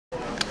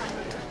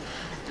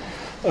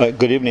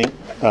Good evening.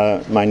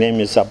 My name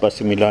is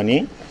Abbas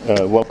Milani.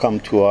 Welcome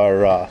to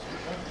our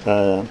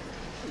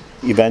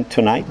event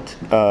tonight.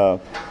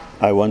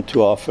 I want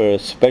to offer a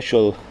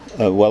special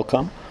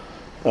welcome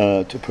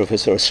to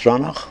Professor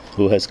Stronach,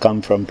 who has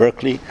come from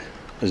Berkeley,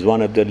 as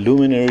one of the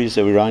luminaries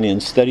of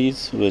Iranian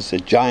studies, who is a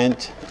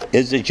giant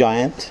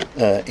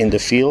in the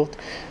field,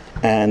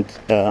 and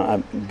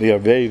we are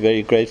very,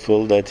 very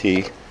grateful that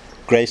he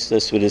graced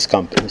us with his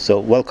company. So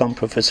welcome,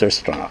 Professor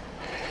Stronach.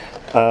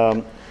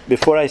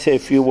 Before I say a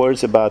few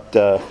words about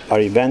our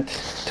event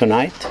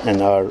tonight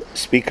and our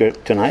speaker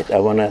tonight, I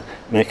want to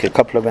make a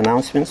couple of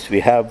announcements. We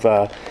have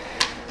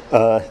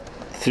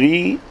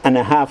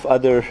 3.5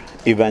 other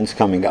events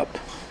coming up,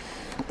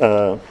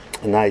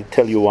 and I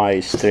tell you why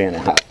it's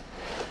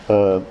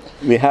 3.5.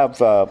 We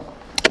have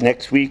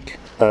next week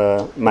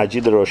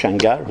Majid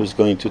Roshangar, who's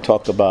going to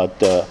talk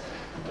about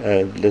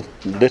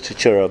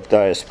literature of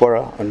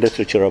diaspora and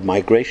literature of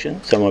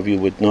migration. Some of you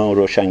would know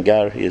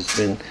Roshangar. He has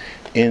been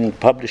in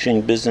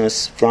publishing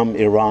business from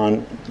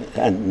Iran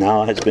and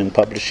now has been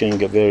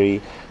publishing a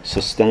very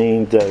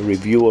sustained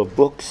review of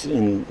books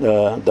in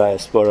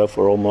diaspora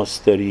for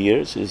almost 30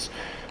 years. His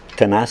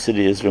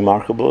tenacity is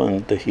remarkable,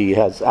 and he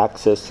has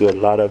access to a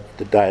lot of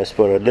the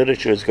diaspora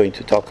literature. Is going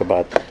to talk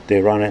about the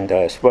Iranian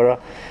diaspora.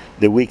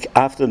 The week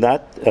after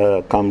that,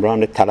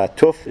 Kamran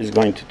Talatuf is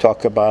going to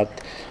talk about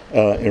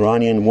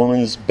Iranian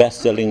women's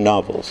best-selling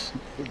novels,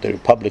 The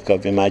Republic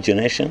of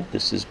Imagination.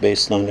 This is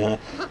based on a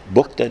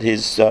book that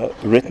he's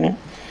written.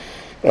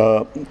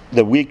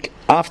 The week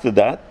after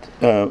that,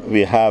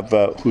 we have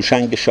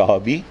Hushang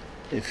Shahabi.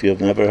 If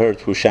you've never heard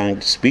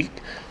Hushang speak,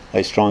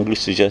 I strongly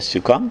suggest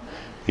you come.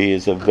 He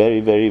is a very,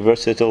 very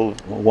versatile,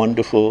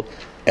 wonderful,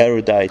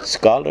 erudite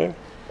scholar,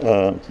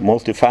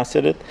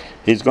 multifaceted.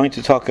 He's going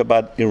to talk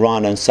about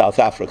Iran and South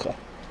Africa.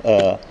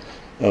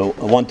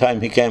 One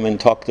time he came and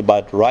talked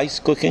about rice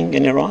cooking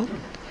in Iran.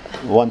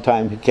 One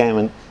time he came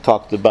and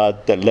talked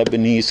about the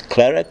Lebanese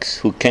clerics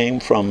who came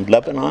from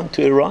Lebanon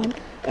to Iran.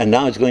 And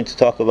now he's going to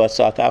talk about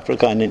South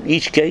Africa. And in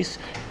each case,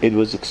 it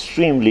was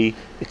extremely,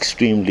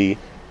 extremely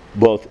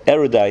both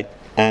erudite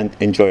and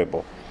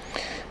enjoyable.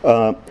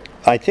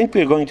 I think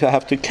we're going to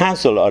have to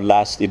cancel our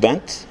last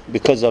event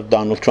because of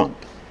Donald Trump.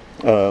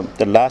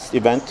 The last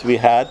event we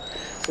had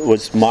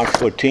was March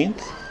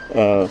 14th,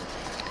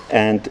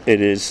 and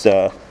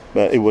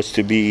it was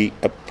to be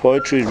a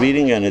poetry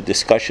reading and a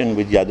discussion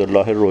with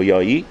Yadullah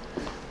Royai,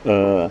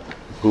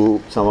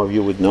 who some of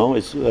you would know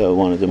is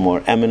one of the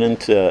more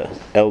eminent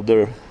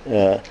elder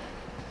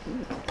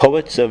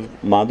poets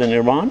of modern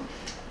Iran.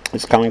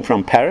 He's coming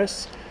from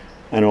Paris,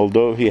 and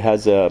although he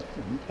has a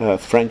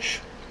French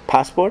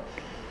passport,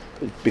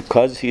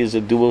 because he is a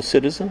dual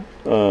citizen,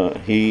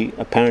 he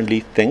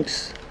apparently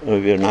thinks,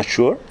 we are not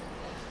sure,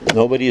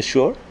 nobody is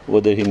sure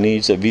whether he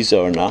needs a visa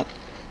or not.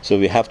 So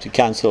we have to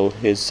cancel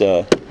his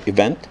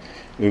event.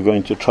 We're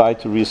going to try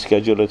to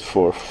reschedule it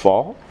for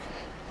fall.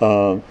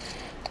 And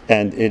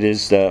it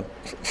is the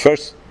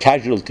first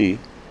casualty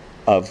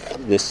of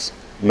this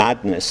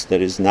madness that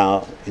is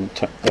now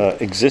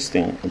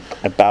existing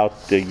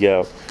about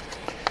the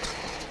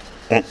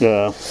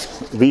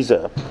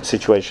visa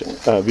situation.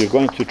 We're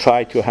going to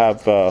try to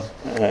have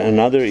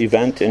another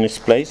event in its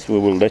place. We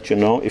will let you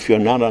know. If you're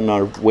not on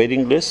our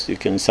waiting list, you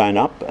can sign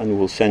up and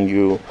we'll send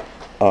you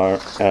our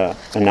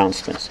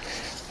announcements.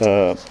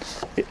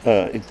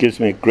 It gives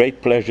me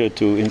great pleasure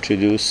to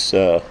introduce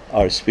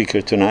our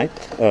speaker tonight,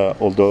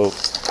 although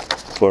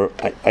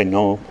I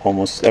know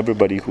almost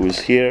everybody who is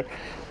here,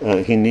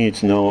 he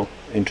needs no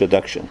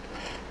introduction.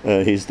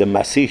 He's the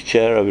Maseeh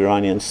Chair of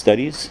Iranian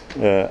Studies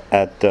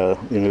at the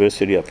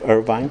University of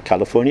Irvine,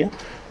 California,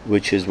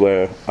 which is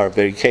where our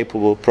very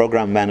capable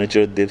program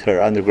manager did her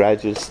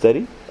undergraduate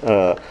study.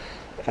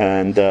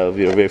 And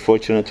we are very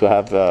fortunate to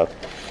have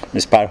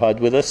Ms. Parhad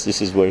with us.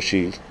 This is where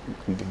she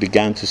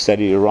began to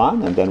study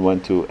Iran and then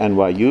went to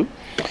NYU.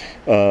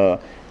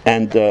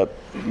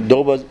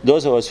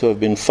 Those of us who have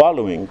been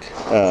following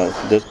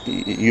the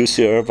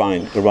UC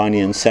Irvine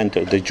Iranian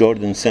Center, the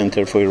Jordan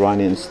Center for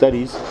Iranian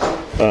Studies,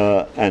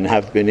 and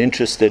have been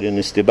interested in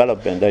its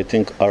development, I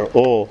think are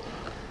all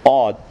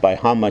awed by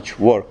how much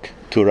work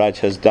Touraj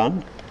has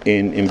done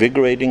in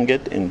invigorating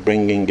it, in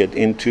bringing it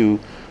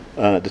into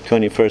the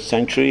 21st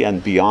century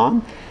and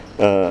beyond,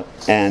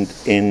 and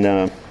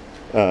in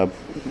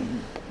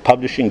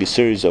publishing a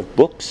series of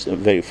books, a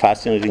very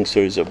fascinating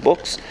series of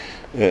books.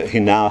 He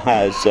now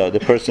has the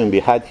person we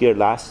had here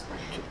last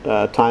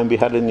time we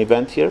had an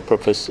event here,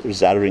 Professor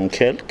Zarin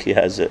Kelk. He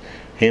has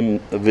him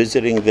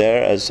visiting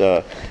there as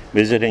a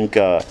visiting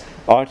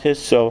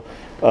artist. So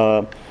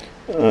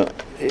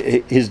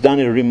he's done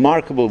a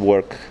remarkable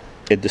work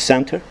at the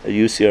center, at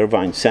UC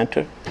Irvine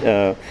Center.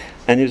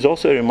 And he's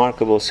also a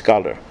remarkable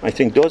scholar. I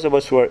think those of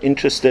us who are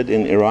interested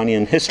in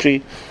Iranian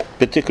history,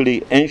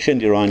 particularly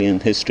ancient Iranian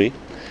history,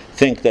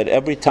 think that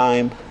every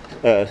time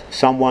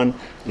someone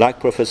like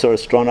Professor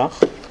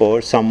Stronach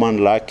or someone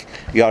like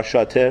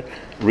Yarshater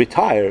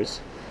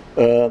retires,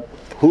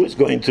 who is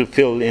going to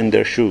fill in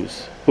their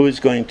shoes? Who is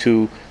going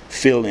to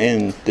fill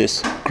in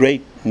this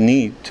great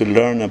need to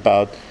learn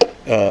about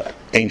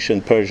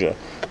ancient Persia.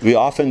 We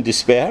often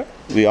despair.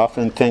 We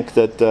often think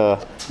that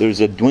there's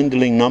a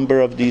dwindling number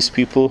of these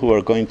people who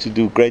are going to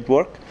do great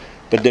work,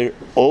 but there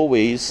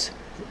always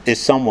is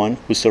someone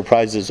who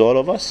surprises all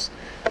of us,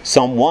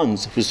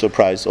 someones who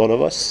surprise all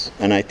of us,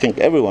 and I think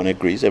everyone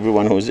agrees,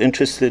 everyone who is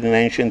interested in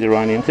ancient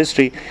Iranian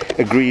history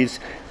agrees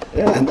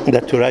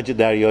that Touraj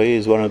Daryaee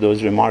is one of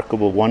those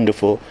remarkable,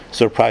 wonderful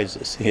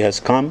surprises. He has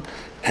come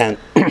and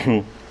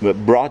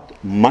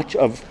brought much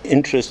of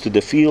interest to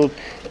the field.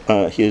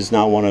 He is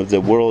now one of the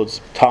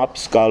world's top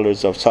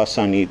scholars of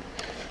Sassanid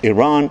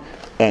Iran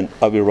and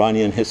of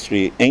Iranian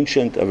history,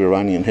 ancient, of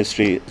Iranian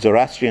history,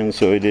 Zoroastrian.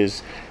 So it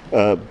is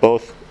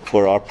both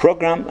for our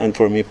program and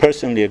for me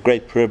personally a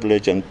great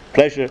privilege and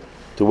pleasure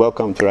to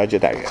welcome Touraj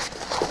Daryaee.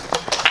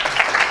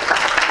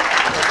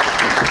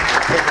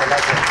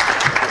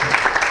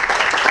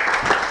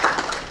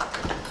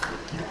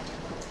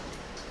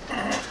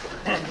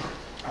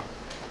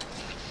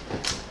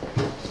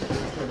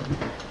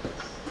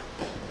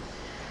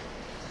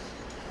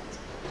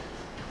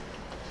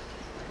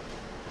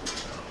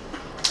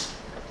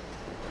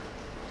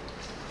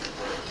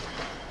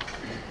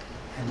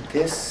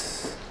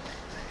 This.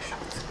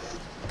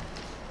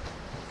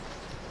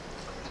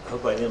 I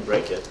hope I didn't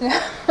break it.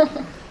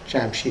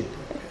 Jamshid.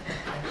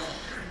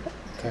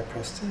 Can I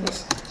press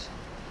this?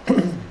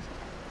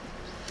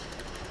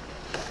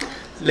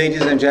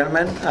 Ladies and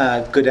gentlemen,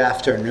 good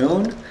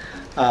afternoon.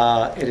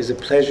 It is a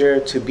pleasure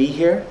to be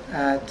here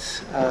at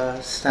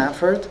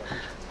Stanford.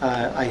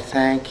 I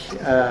thank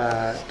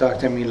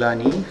Dr.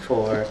 Milani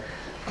for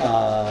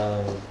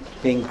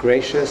being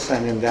gracious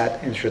and in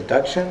that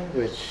introduction,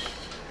 which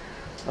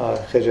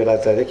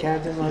خجالت زده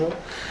کردیم ما رو.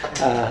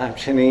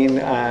 همچنین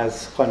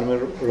از خانم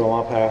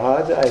روما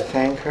پرهاد, I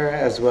thank her,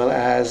 as well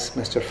as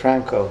Mr.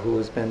 Franco, who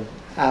has been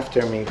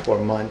after me for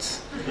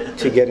months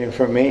to get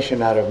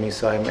information out of me,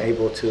 so I'm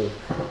able to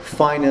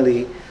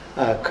finally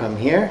come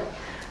here.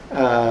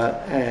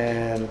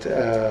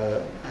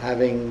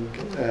 Having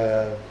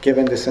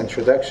given this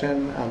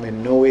introduction, I'm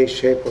in no way,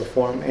 shape, or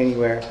form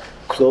anywhere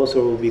close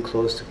or will be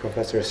close to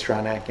Professor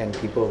Stranak and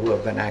people who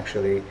have been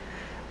actually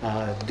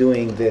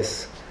doing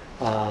this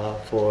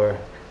for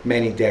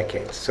many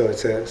decades. So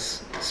it's a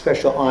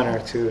special honor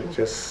to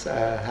just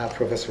have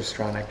Professor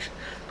Stranak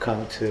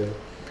come to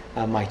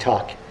my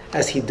talk,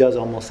 as he does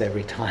almost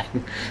every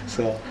time.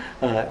 So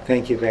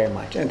thank you very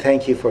much, and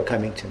thank you for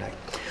coming tonight.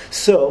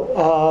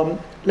 So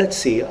let's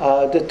see,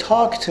 the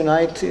talk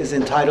tonight is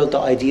entitled The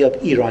Idea of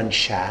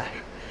Iranshahr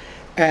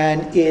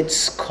and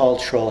Its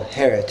Cultural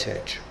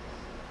Heritage.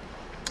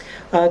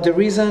 The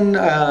reason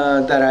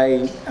that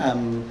I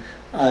am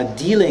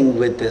dealing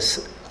with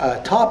this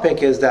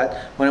topic is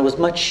that when I was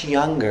much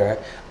younger,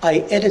 I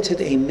edited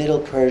a Middle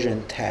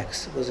Persian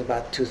text. It was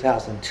about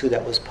 2002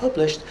 that was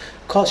published,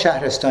 called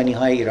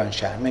Shahristani-Hai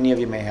Iranshahr. Many of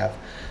you may have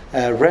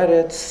read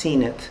it,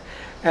 seen it.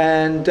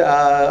 And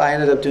I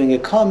ended up doing a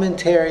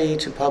commentary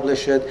to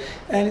publish it,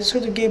 and it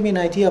sort of gave me an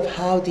idea of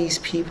how these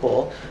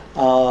people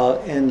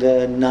in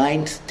the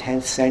 9th,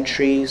 10th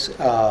centuries,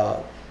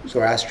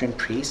 Zoroastrian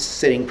priests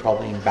sitting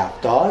probably in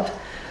Baghdad,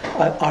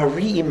 are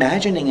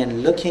reimagining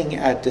and looking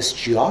at this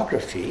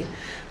geography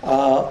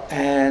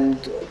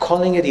and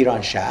calling it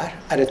Iranshahr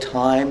at a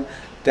time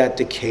that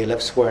the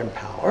caliphs were in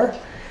power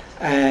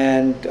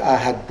and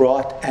had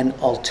brought an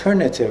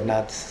alternative,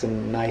 that's a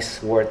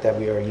nice word that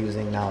we are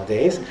using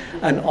nowadays,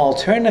 an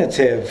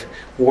alternative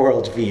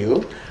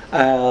worldview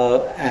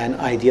and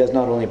ideas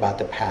not only about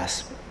the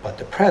past but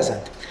the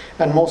present.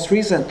 And most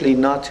recently,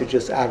 not to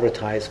just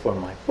advertise for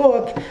my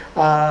book,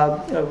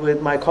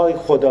 with my colleague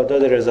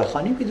Khodadad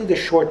Rezakhani, we did a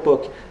short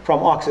book,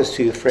 From Oxus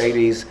to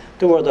Euphrates,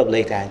 The World of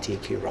Late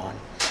Antique Iran,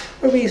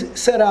 where we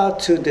set out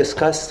to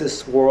discuss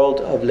this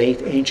world of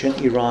late ancient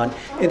Iran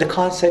in the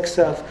context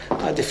of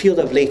the field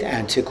of late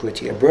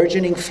antiquity, a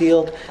burgeoning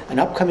field, an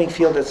upcoming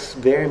field that's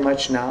very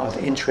much now of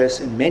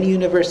interest in many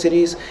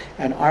universities.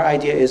 And our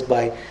idea is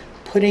by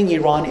putting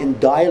Iran in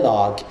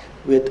dialogue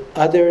with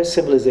other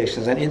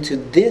civilizations and into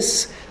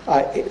this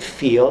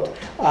field,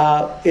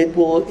 it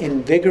will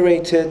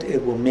invigorate it,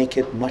 it will make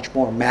it much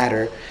more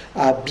matter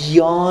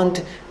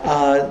beyond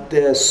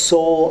the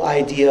sole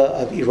idea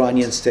of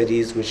Iranian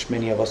studies, which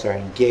many of us are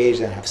engaged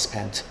and have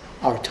spent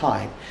our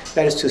time.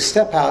 That is to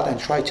step out and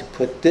try to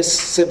put this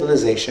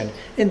civilization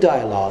in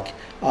dialogue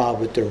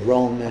with the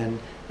Roman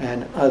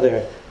and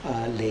other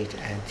late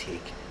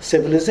antique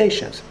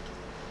civilizations.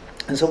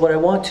 And so what I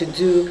want to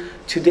do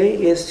today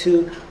is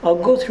to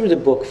go through the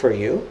book for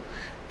you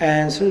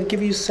and sort of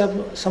give you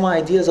some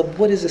ideas of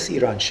what is this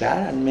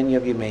Iranshahr, and many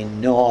of you may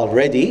know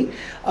already,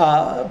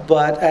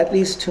 but at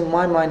least to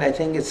my mind, I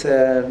think it's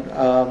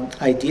an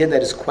idea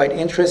that is quite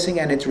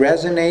interesting, and it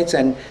resonates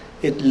and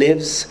it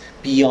lives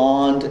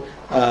beyond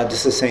the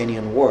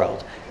Sasanian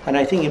world. And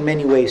I think in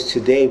many ways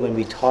today, when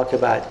we talk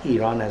about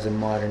Iran as a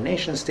modern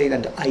nation state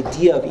and the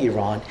idea of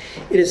Iran,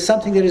 it is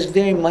something that is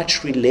very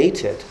much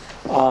related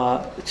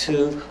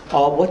to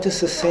what the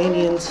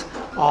Sasanians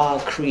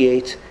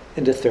create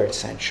in the 3rd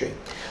century.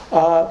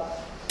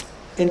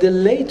 in the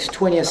late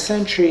 20th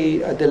century,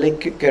 the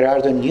late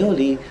Gerardo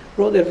Nioli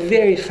wrote a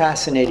very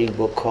fascinating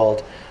book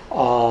called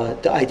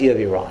The Idea of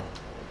Iran,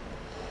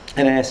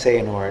 an essay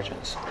in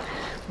origins,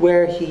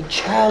 where he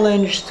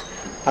challenged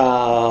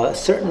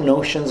certain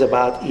notions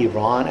about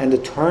Iran and the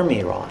term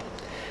Iran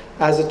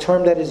as a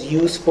term that is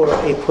used for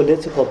a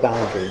political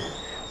boundary,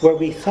 where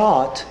we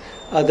thought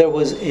there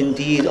was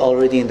indeed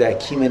already in the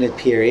Achaemenid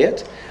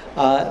period,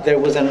 there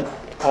was an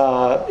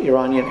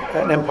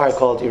empire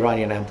called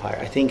Iranian Empire.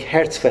 I think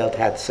Herzfeld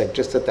had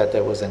suggested that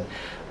there was a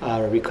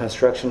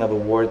reconstruction of a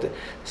word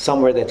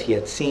somewhere that he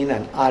had seen,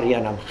 an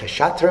Aryanam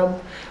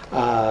Kheshatram,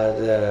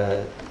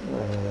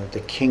 the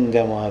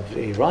kingdom of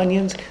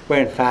Iranians,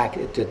 where in fact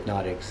it did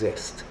not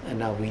exist. And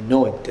now we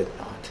know it did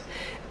not.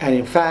 And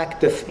in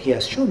fact, he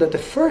has shown that the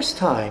first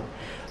time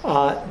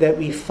that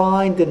we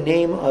find the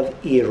name of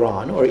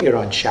Iran, or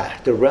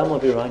Iranshahr, the realm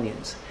of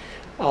Iranians,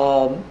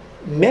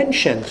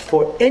 mentioned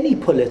for any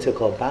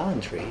political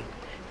boundary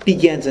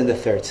begins in the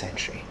 3rd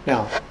century.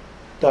 Now,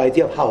 the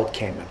idea of how it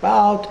came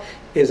about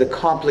is a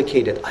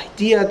complicated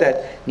idea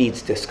that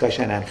needs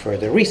discussion and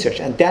further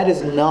research, and that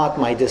is not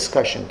my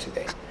discussion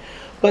today.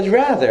 But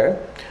rather,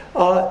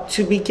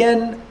 to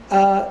begin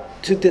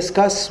to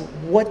discuss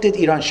what did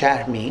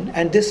Iranshahr mean,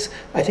 and this,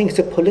 I think, is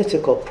a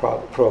political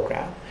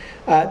program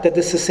that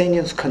the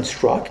Sasanians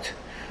construct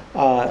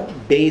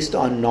based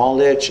on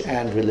knowledge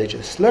and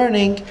religious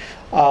learning,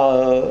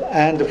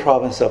 and the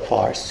province of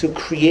Fars, to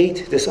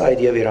create this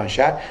idea of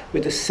Iranshahr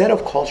with a set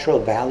of cultural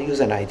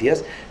values and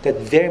ideas that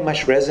very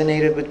much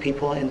resonated with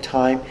people in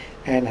time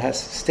and has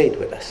stayed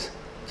with us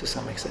to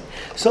some extent.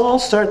 So I'll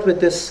start with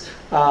this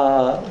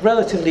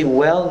relatively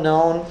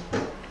well-known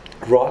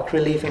rock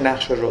relief in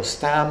Nakhsh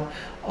Rostam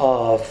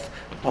of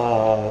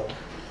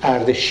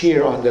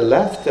Ardashir on the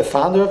left, the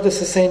founder of the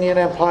Sasanian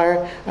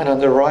Empire, and on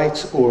the right,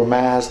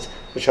 Urmazd,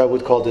 which I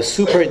would call the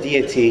super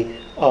deity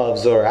of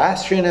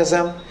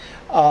Zoroastrianism,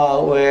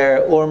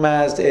 where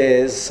Urmazd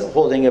is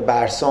holding a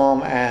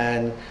barsam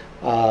and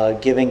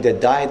giving the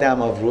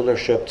diadem of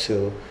rulership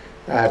to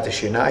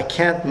Ardashir. Now, I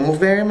can't move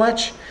very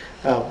much,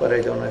 but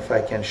I don't know if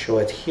I can show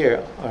it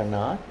here or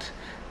not.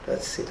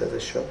 Let's see, does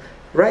it show?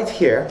 Right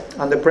here,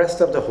 on the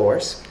breast of the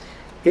horse,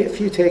 if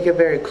you take a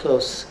very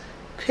close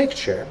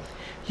picture,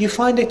 you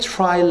find a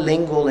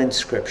trilingual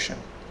inscription.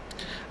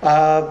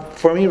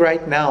 For me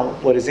right now,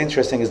 what is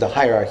interesting is the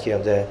hierarchy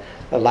of the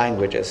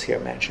languages here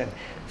mentioned.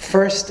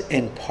 First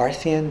in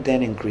Parthian,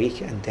 then in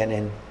Greek, and then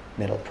in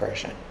Middle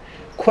Persian.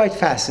 Quite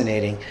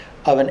fascinating.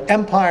 Of an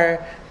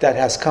empire that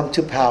has come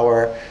to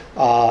power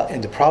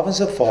in the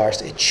province of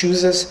Fars, it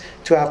chooses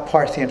to have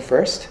Parthian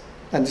first,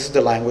 and this is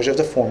the language of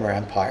the former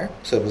empire,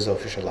 so it was the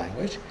official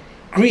language.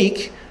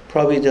 Greek,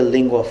 probably the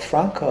lingua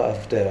franca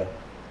of the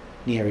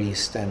Near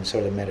East and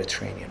sort of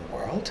Mediterranean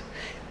world,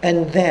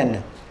 and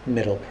then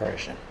Middle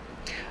Persian.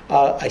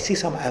 I see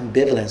some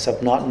ambivalence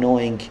of not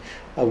knowing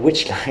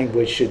which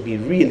language should be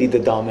really the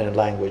dominant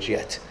language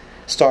yet,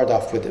 starting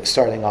off with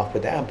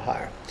the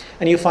empire.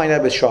 And you find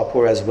that with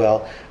Shapur as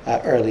well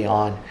early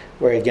on,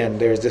 where again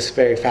there's this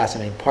very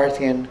fascinating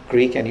Parthian,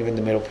 Greek, and even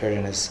the Middle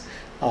Persian is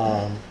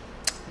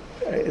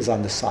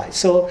on the side.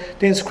 So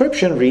the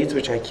inscription reads,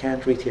 which I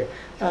can't read here.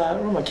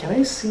 Roma, can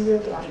I see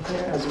it on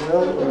here as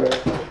well, or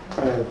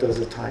does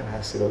the time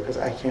has to go? Because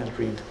I can't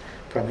read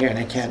from here, and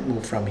I can't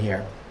move from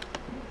here.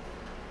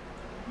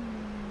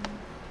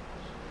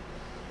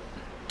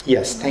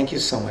 Yes, thank you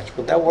so much.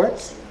 Will that work?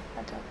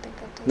 I don't think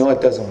that does. No,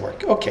 it doesn't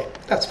work. Okay,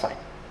 that's fine.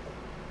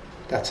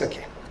 That's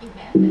okay.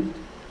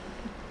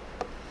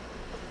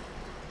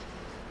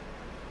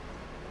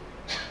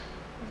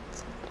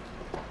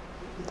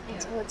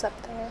 So it's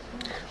up there.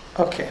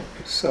 Okay,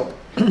 so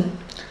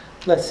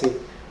let's see.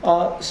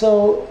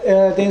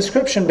 The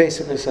inscription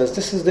basically says,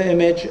 this is the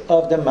image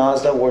of the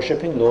Mazda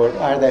worshipping Lord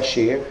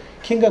Ardashir,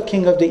 king of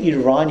the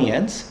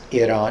Iranians,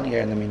 Iran,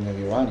 here in the meaning of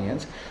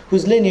Iranians,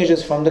 whose lineage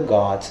is from the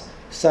gods,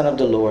 son of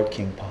the Lord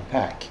King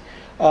Pampak.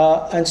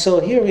 And so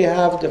here we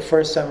have the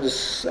first time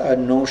this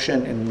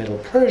notion in Middle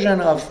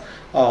Persian of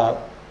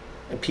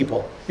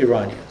people,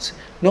 Iranians.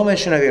 No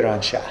mention of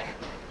Iranshahr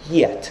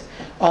yet.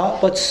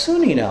 But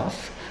soon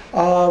enough,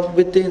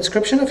 with the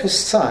inscription of his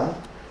son,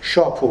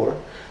 Shapur,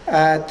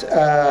 at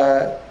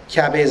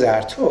Kabe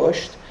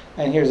Zartosht,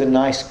 and here's a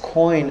nice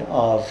coin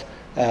of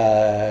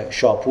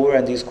Shapur,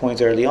 and these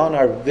coins early on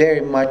are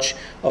very much,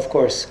 of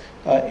course,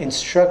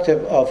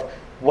 instructive of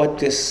what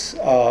this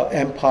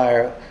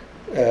empire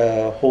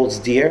holds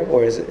dear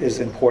or is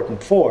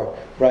important for,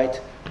 right?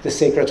 The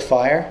sacred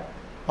fire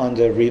on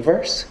the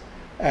reverse,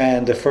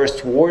 and the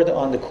first word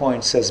on the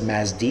coin says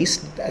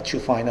Mazdis, that you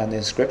find on the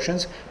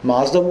inscriptions.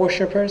 Mazda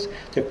worshippers,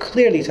 they're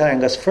clearly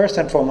telling us first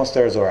and foremost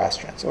they're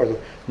Zoroastrians, or the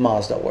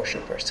Mazda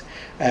worshippers,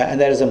 and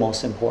that is the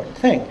most important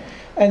thing.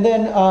 And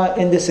then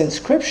in this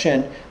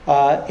inscription,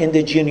 in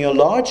the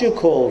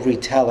genealogical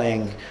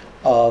retelling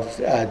of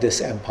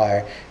this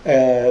empire,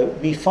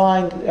 we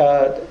find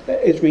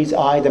it reads,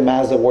 I, the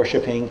Mazda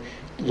worshipping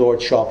Lord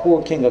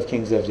Shapur, king of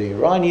kings of the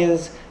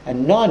Iranians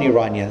and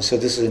non-Iranians. So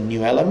this is a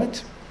new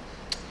element.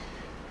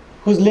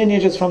 whose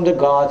lineage is from the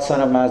gods,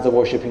 son of Mazda,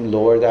 worshipping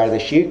Lord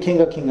Ardashir,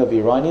 king of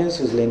Iranians,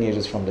 whose lineage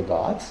is from the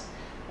gods,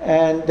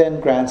 and then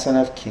grandson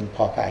of King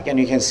Papak. And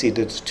you can see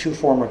that the two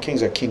former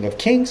kings are king of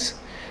kings,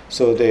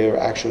 so they're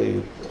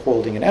actually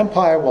holding an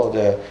empire, while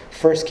the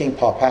first king,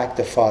 Papak,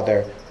 the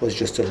father, was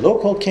just a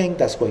local king.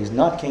 That's why he's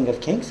not king of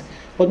kings.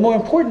 But more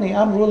importantly,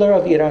 I'm ruler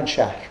of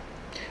Iranshahr.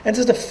 And this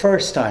is the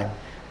first time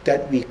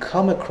that we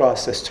come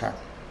across this term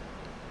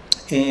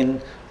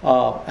in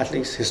at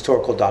least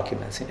historical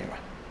documents in Iran.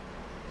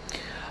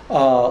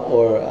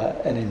 Or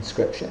an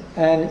inscription.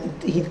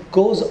 And he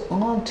goes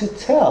on to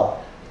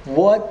tell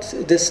what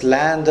this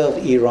land of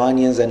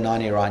Iranians and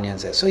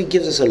non-Iranians is. So he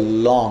gives us a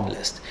long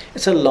list.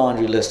 It's a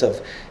laundry list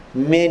of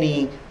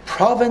many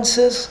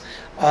provinces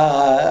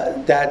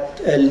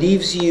that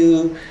leaves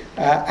you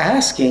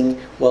asking,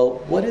 well,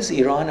 what is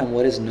Iran and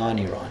what is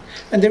non-Iran?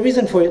 And the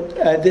reason for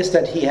this,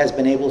 that he has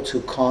been able to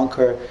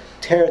conquer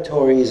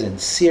territories in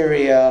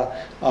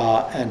Syria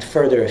and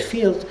further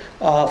afield,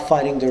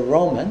 fighting the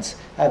Romans,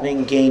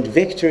 having gained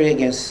victory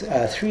against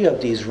 3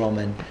 of these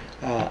Roman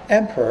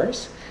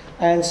emperors.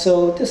 And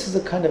so this is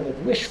a kind of a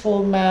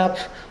wishful map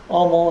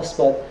almost,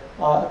 but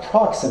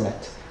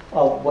approximate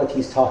of what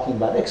he's talking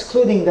about,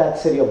 excluding that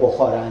city of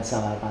Bukhara and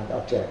Samarkand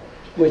up there,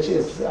 which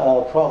is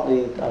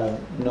probably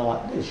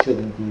not, it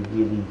shouldn't be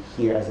really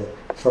here as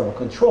a firm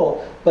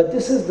control. But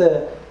this is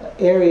the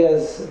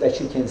areas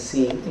that you can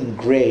see in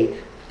gray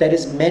that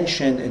is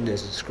mentioned in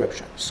this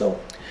inscription. So,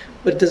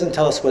 but it doesn't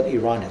tell us what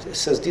Iran is. It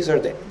says these are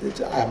the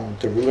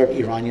ruler of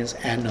Iranians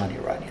and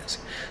non-Iranians.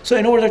 So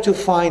in order to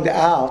find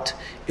out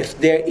if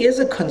there is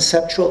a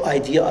conceptual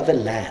idea of a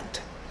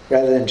land,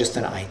 rather than just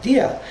an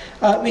idea,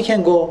 we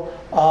can go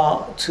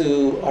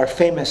to our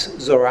famous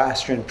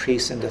Zoroastrian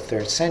priest in the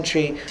 3rd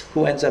century,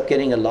 who ends up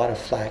getting a lot of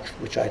flack,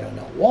 which I don't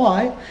know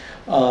why,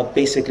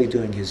 basically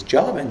doing his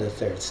job in the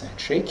 3rd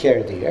century,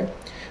 Kerdir,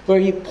 where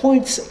he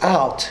points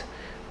out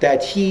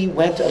that he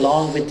went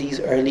along with these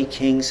early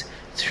kings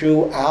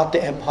throughout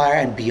the empire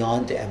and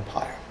beyond the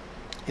empire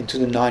into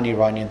the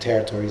non-Iranian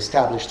territory,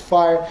 established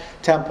fire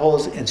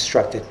temples,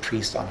 instructed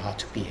priests on how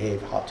to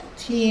behave, how to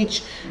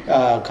teach,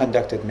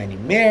 conducted many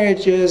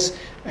marriages,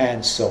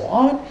 and so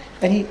on.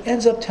 And he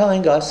ends up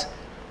telling us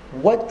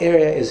what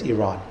area is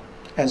Iran.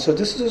 And so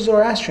this is a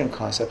Zoroastrian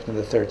concept in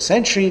the 3rd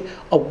century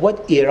of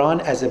what Iran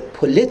as a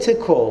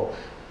political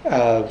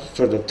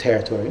sort of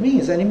territory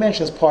means. And he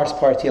mentions Pars,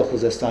 Partia,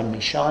 Khuzestan,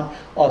 Mishan,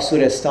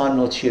 Asurestan,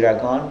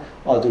 Notshiragan,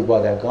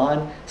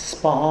 Adurbadagan,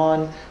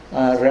 Spahan,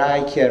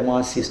 Rai,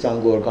 Kerman,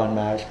 Sistan, Gorgan,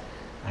 Marv,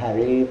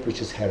 Harib, which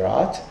is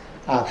Herat,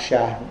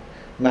 Afshar,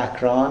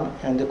 Makran,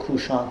 and the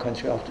Kushan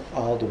country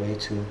all the way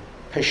to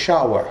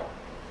Peshawar.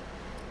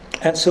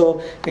 And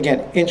so,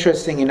 again,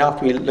 interesting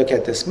enough, we look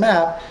at this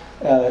map,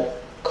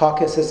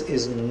 Caucasus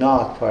is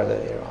not part of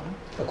Iran,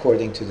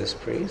 according to this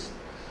priest.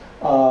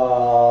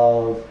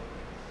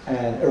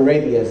 And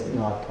Arabia is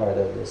not part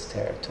of this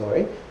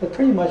territory, but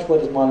pretty much what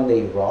is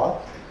modern-day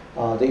Iraq,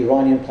 the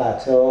Iranian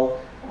plateau,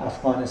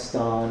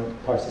 Afghanistan,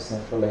 parts of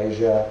Central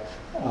Asia,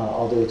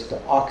 all the way to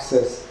the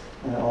Oxus,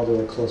 and all the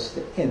way close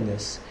to the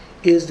Indus,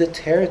 is the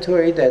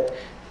territory that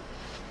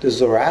the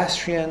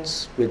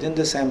Zoroastrians within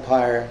this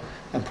empire,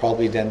 and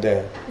probably then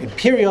the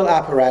imperial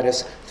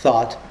apparatus,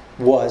 thought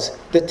was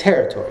the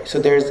territory. So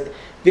there's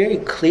very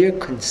clear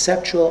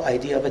conceptual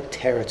idea of a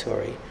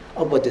territory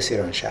of what this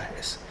Iranshahr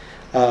is.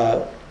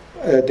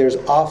 There's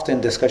often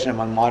discussion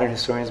among modern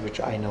historians, which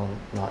I know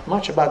not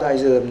much about, the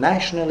idea of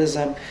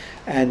nationalism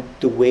and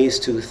the ways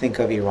to think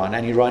of Iran.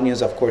 And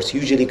Iranians, of course,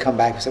 usually come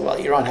back and say, well,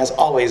 Iran has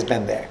always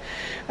been there.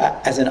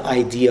 As an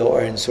idea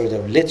or in sort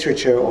of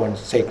literature or in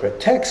sacred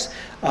texts,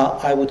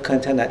 I would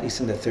contend, at least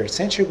in the 3rd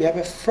century, we have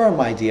a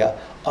firm idea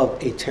of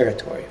a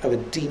territory, of a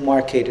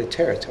demarcated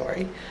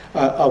territory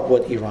of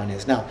what Iran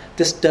is. Now,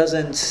 this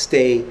doesn't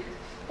stay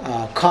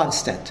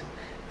constant.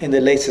 In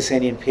the late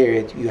Sasanian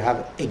period, you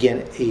have,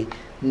 again,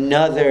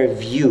 another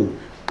view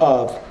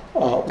of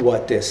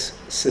what this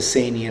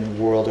Sasanian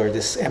world or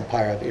this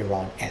empire of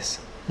Iran is.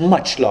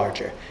 Much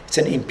larger. It's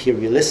an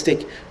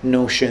imperialistic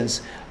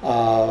notions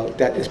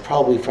that is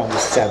probably from the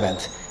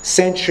 7th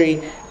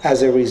century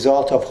as a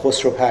result of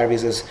Khosrow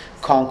Parviz's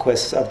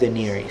conquests of the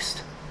Near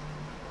East.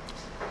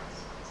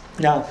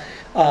 Now,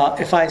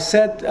 if I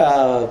said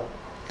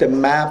the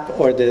map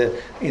or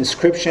the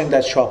inscription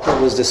that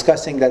Shapur was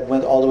discussing that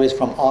went all the way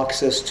from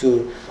Oxus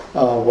to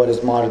what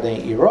is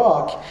modern-day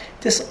Iraq,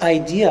 this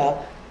idea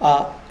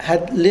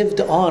had lived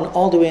on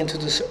all the way into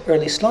this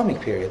early Islamic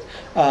period.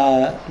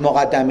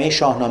 Muqaddameh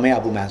Shahnameh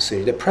Abu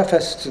Mansuri, the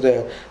preface to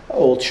the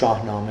old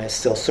Shahnameh,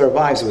 still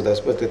survives with us,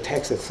 but the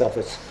text itself,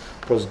 its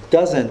prose,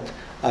 doesn't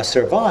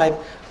survive.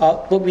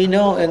 But we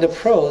know in the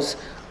prose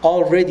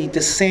already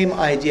the same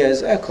idea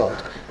is echoed.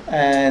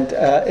 And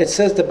it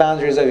says the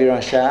boundaries of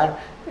Iranshahr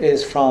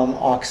is from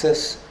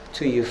Oxus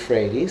to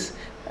Euphrates,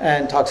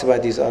 and talks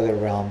about these other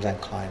realms and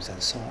climes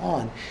and so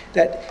on.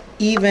 That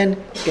even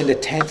in the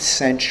 10th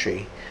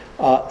century,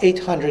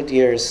 800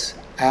 years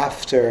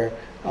after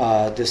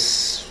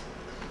this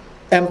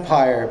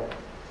empire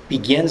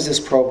begins this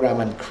program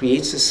and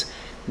creates this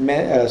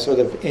sort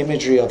of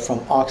imagery of from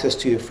Oxus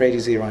to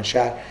Euphrates,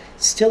 Iranshahr,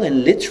 still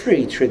in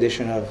literary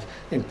tradition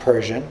in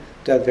Persian,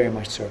 that very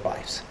much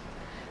survives.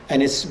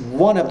 And it's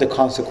one of the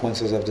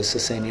consequences of the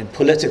Sasanian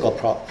political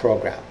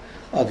program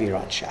of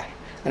Iranshahr.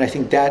 And I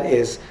think that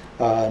is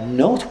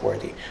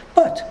noteworthy.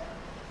 But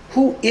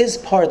who is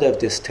part of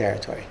this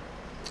territory?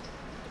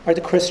 Are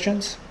the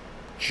Christians,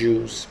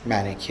 Jews,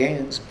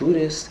 Manichaeans,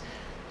 Buddhists?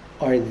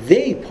 Are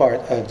they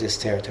part of this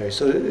territory?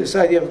 So this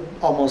idea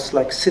of almost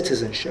like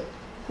citizenship,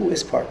 who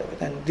is part of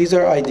it? And these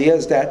are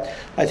ideas that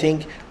I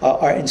think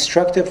are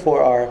instructive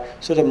for our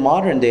sort of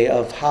modern day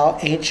of how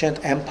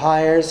ancient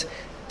empires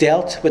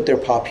dealt with their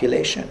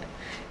population.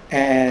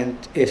 And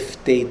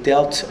if they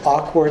dealt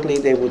awkwardly,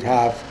 they would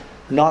have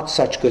not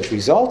such good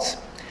results.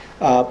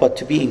 But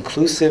to be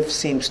inclusive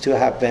seems to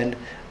have been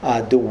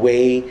the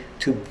way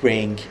to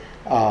bring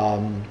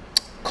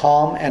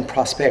calm and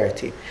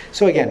prosperity.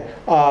 So again,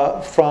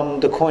 from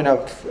the coin of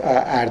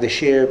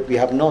Ardashir, we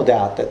have no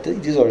doubt that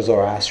these are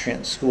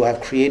Zoroastrians who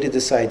have created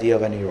this idea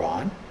of an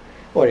Iran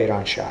or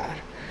Iranshahr,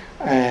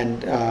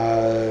 and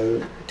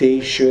they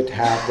should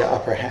have the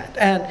upper hand.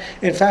 And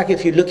in fact,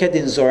 if you look at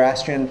the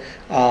Zoroastrian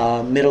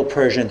Middle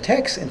Persian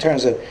texts in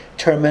terms of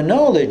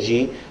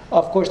terminology,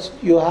 of course,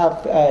 you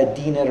have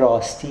Din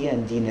Rasti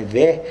and Din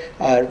Veh,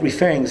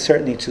 referring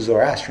certainly to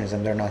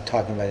Zoroastrianism. They're not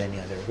talking about any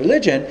other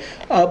religion.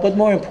 But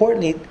more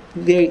importantly,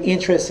 very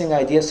interesting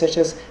ideas such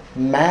as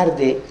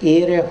Marde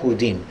Ere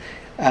Hudin,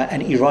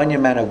 an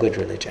Iranian man of good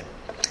religion.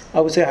 I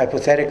would say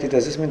hypothetically,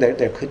 does this mean that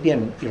there could be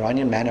an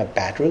Iranian man of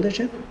bad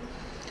religion?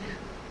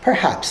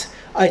 Perhaps.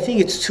 I think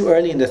it's too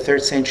early in the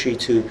 3rd century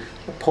to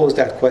pose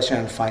that question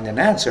and find an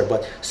answer,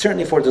 but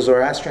certainly for the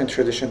Zoroastrian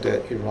tradition,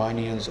 the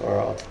Iranians are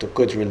of the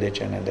good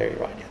religion and they're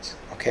Iranians,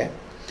 okay?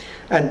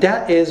 And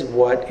that is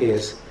what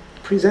is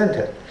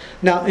presented.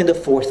 Now, in the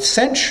 4th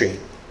century,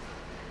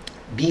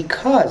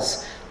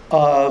 because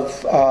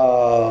of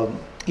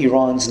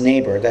Iran's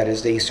neighbor, that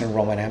is the Eastern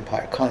Roman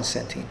Empire,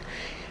 Constantine,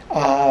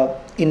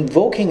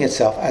 invoking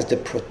itself as the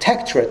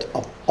protectorate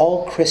of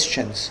all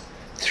Christians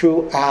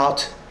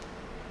throughout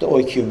the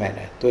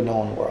oikumene, the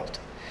known world,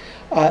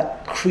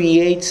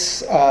 creates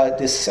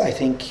this, I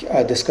think,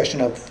 discussion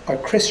of are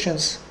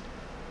Christians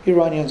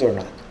Iranians or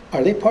not?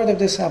 Are they part of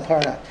this empire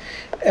or not?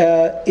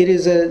 It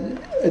is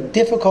a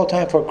difficult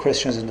time for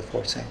Christians in the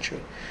 4th century.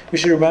 We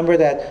should remember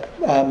that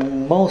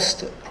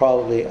most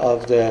probably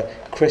of the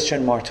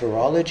Christian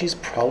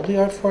martyrologies probably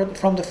are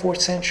from the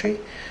 4th century,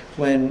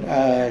 when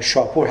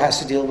Shapur has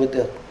to deal with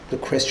the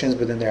Christians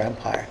within their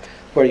empire,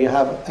 where you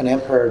have an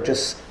emperor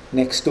just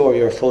next door,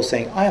 you're full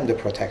saying, I am the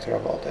protector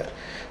of all the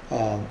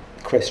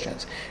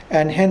Christians.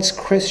 And hence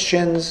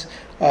Christians'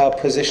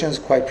 position is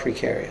quite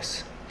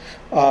precarious.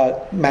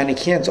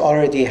 Manichaeans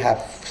already have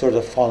sort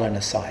of fallen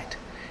aside.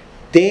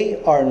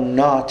 They are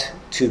not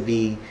to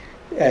be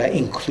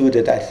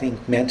included, I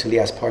think, mentally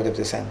as part of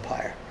this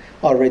empire,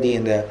 already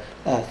in the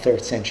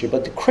 3rd century.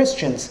 But the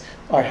Christians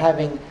are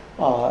having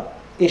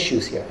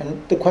issues here.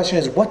 And the question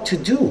is what to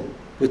do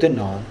with the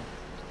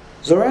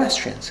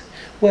non-Zoroastrians.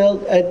 Well,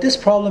 this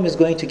problem is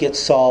going to get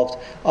solved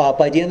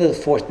by the end of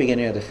the 4th,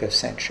 beginning of the 5th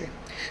century,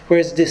 where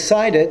it's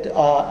decided,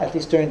 at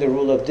least during the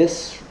rule of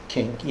this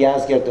king,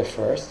 Yazgird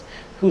I,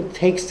 who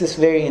takes this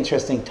very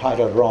interesting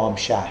title, Ram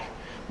Shah,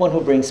 one who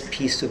brings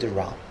peace to the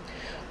realm,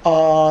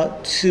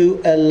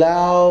 to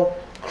allow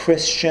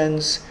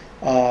Christians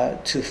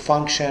to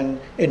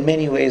function in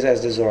many ways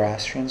as the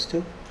Zoroastrians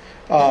do,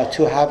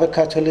 to have a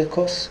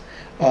Catholicos,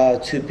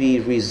 to be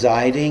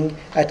residing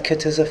at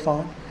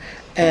Ctesiphon,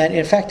 and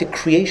in fact the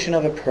creation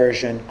of a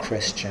Persian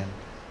Christian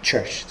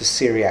church, the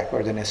Syriac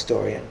or the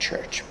Nestorian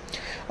church,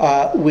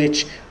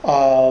 which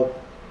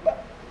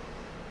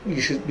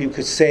you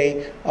could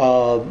say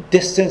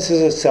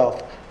distances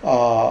itself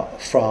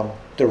from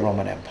the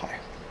Roman Empire.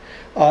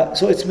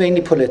 So it's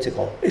mainly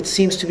political. It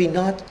seems to be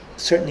not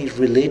certainly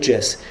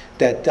religious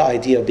that the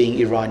idea of being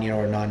Iranian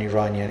or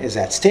non-Iranian is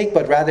at stake,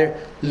 but rather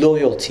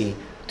loyalty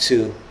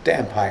to the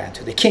empire and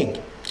to the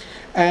king.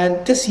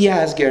 And this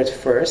Yazgird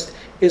I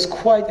is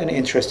quite an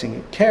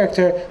interesting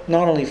character,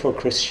 not only for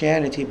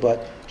Christianity,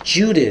 but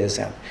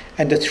Judaism,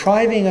 and the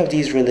thriving of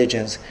these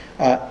religions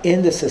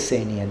in the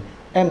Sasanian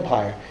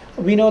Empire.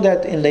 We know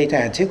that in late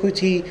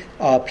antiquity,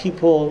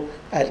 people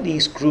at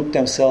least grouped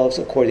themselves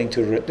according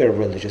to their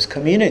religious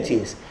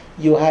communities.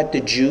 You had the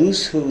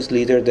Jews, whose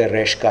leader, the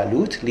Resh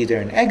Galut, leader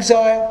in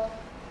exile,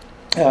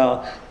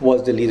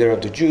 was the leader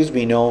of the Jews.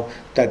 We know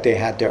that they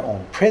had their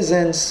own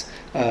prisons.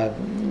 We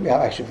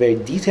have actually very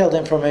detailed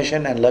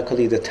information, and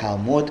luckily the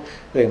Talmud,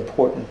 the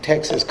important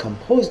text, is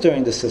composed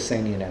during the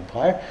Sasanian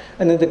Empire.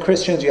 And then the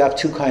Christians, you have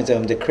two kinds of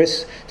them: the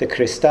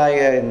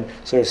Christaya in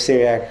sort of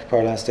Syriac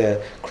parlance,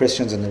 the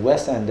Christians in the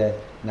west, and the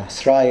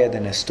Nasraya, the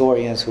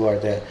Nestorians, who are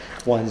the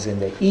ones in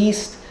the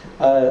east,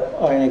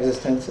 are in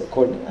existence,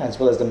 as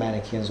well as the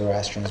Manichaeans,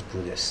 Zoroastrians,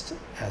 Buddhists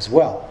as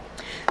well.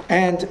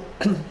 And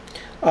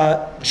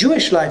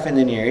Jewish life in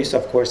the Near East,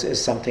 of course,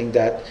 is something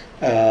that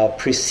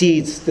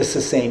precedes the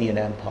Sasanian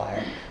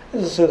Empire.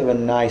 This is sort of a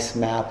nice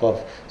map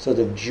of sort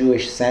of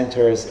Jewish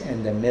centers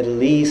in the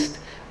Middle East,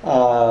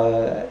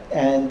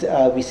 And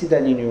we see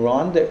that in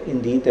Iran,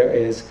 indeed, there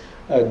is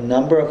a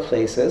number of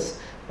places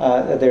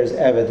that there's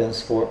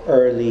evidence for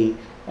early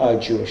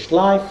Jewish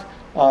life.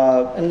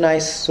 A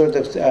nice sort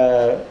of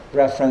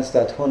reference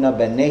that Huna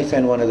ben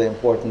Nathan, one of the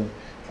important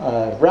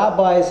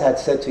rabbis, had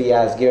said to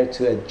Yazgir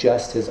to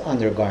adjust his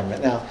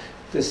undergarment. Now,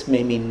 this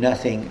may mean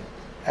nothing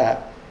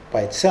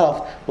by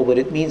itself, but what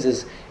it means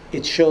is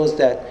it shows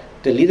that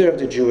the leader of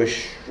the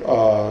Jewish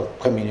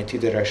community,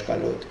 the Resh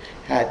Galut,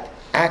 had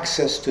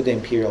access to the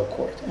imperial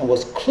court and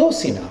was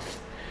close enough,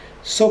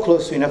 so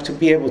close enough to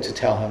be able to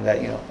tell him that,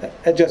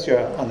 adjust your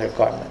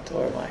undergarment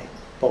or my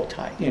bow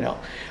tie,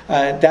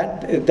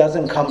 that it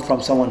doesn't come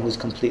from someone who's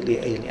completely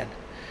alien,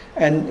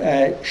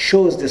 and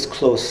shows this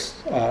close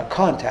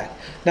contact.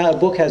 Now, a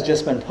book has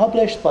just been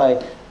published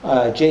by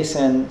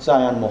Jason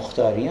Zion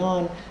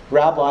Mokhtarian,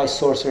 Rabbis,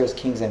 Sorcerers,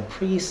 Kings, and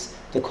Priests,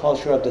 The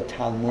Culture of the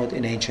Talmud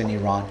in Ancient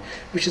Iran,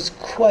 which is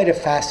quite a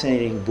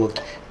fascinating book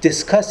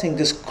discussing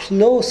this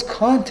close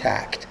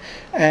contact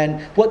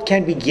and what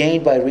can be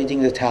gained by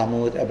reading the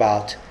Talmud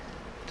about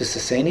the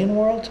Sasanian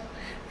world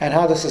and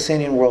how the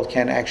Sasanian world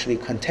can actually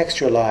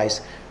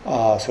contextualize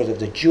sort of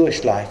the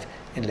Jewish life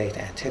in late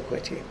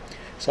antiquity.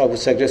 So I would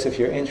suggest, if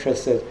you're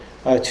interested,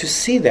 to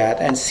see that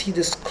and see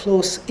this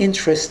close,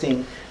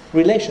 interesting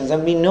relations.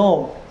 And we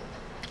know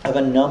of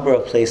a number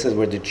of places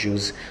where the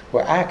Jews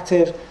were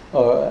active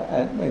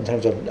in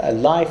terms of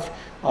life.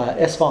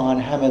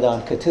 Isfahan,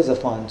 Hamadan,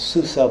 Katizafan,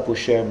 Susa,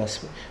 Bushehr,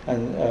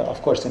 and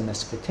of course in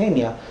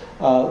Mesopotamia,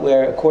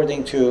 where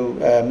according to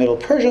Middle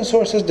Persian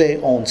sources, they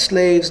owned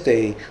slaves,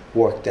 they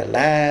worked the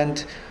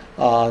land.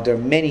 There are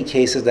many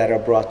cases that are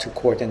brought to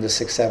court in the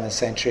 6th, 7th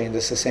century in the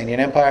Sasanian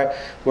Empire,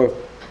 where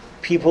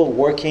people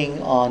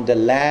working on the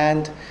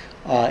land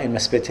in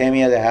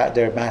Mesopotamia,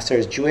 their master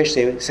is Jewish,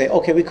 they say,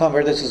 okay, we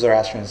converted to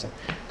Zoroastrianism.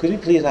 Could we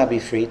please not be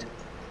freed?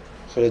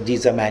 Sort of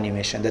deeds of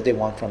manumission that they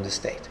want from the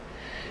state.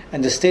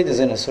 And the state is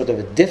in a sort of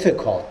a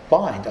difficult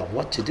bind of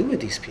what to do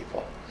with these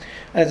people.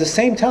 And at the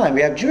same time,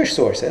 we have Jewish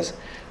sources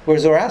where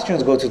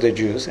Zoroastrians go to the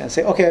Jews and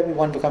say, okay, we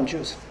want to become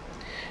Jews.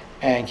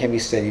 And can we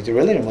study the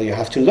religion? Well, you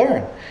have to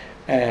learn.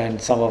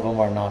 And some of them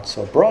are not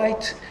so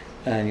bright.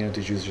 And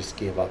the Jews just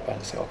gave up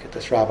and say, okay,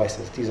 this rabbi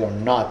says these are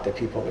not the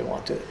people we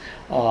want to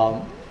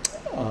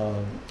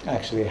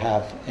actually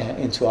have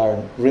into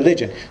our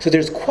religion. So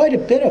there's quite a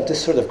bit of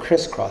this sort of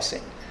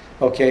crisscrossing.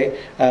 Okay,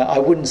 I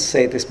wouldn't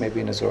say this may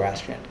be in a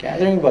Zoroastrian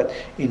gathering, but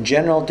in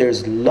general,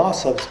 there's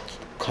lots of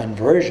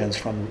conversions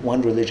from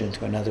one religion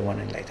to another one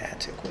in late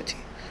antiquity,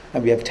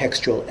 and we have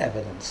textual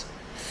evidence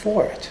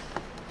for it.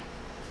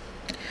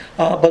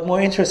 But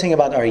more interesting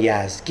about our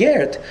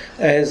Yazgird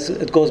is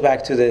it goes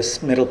back to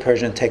this Middle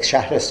Persian text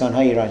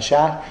Shahristanha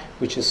Iranshahr,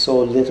 which is so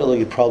little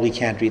you probably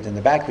can't read in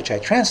the back, which I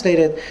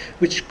translated,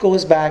 which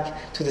goes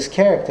back to this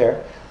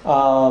character.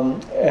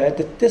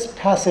 This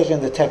passage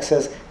in the text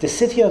says, the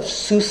city of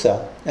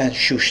Susa and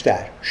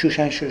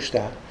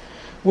Shushan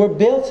were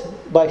built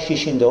by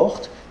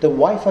Shishindokht, the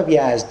wife of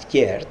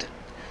Yazgird,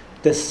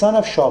 the son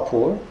of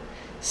Shapur,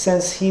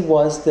 since he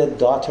was the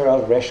daughter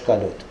of Resh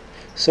Galut.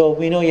 So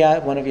we know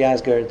one of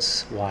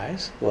Yazgird's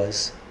wives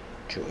was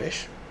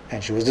Jewish,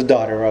 and she was the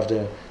daughter of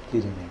the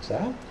leading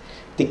exile,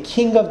 the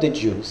king of the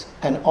Jews,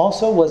 and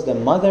also was the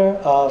mother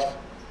of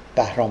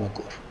Bahram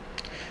Gur.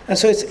 And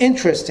so it's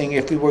interesting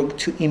if we were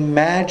to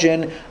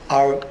imagine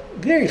our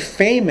very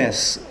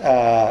famous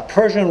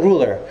Persian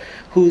ruler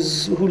who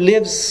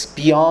lives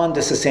beyond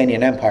the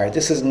Sasanian Empire.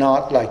 This is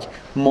not like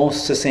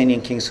most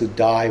Sasanian kings who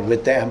die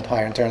with the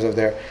empire in terms of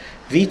their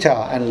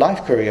vita and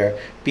life career,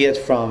 be it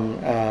from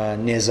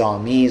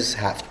Nizami's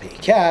Haft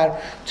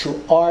Peikar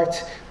to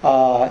art,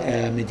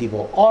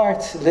 medieval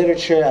art,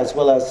 literature, as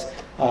well as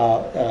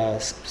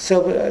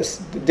silver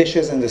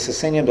dishes in the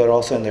Sasanian, but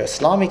also in the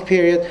Islamic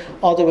period,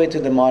 all the way to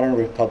the modern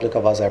Republic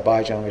of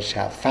Azerbaijan, which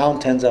have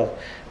fountains of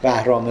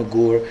Bahram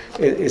Gur.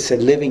 It's a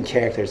living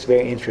character. It's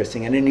very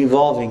interesting and an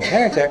evolving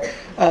character.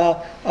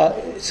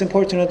 It's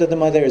important to know that the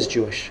mother is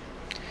Jewish.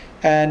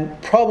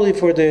 And probably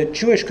for the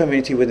Jewish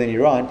community within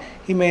Iran,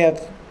 he may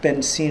have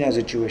been seen as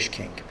a Jewish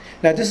king.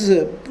 Now, this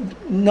is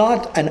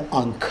not an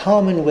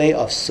uncommon way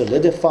of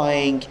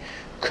solidifying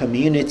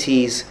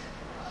communities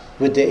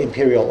with the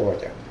imperial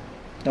order,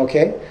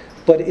 okay?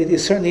 But it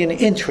is certainly an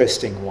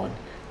interesting one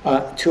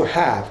to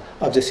have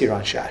of this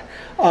Iranshahr.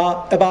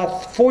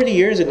 About 40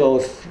 years ago,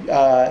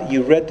 if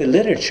you read the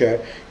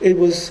literature, it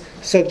was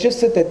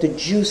suggested that the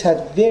Jews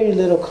had very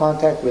little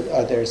contact with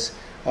others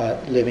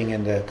living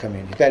in the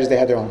community. That is, they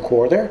had their own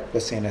quarter,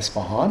 let's say in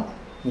Isfahan,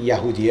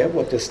 Yahudiya,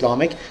 what the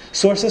Islamic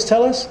sources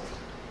tell us.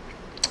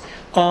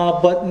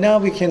 But now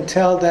we can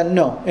tell that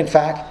no, in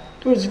fact,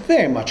 there was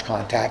very much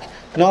contact,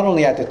 not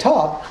only at the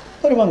top,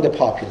 but among the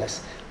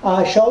populace.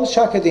 Shaul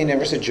Shak at the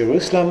University of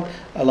Jerusalem,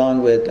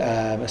 along with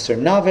Mr.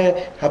 Nave,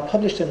 have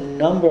published a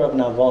number of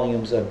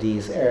volumes of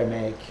these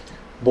Aramaic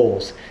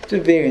bowls.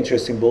 They're very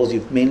interesting bowls.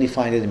 You mainly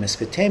find it in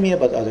Mesopotamia,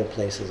 but other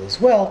places as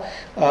well,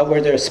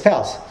 where there are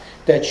spells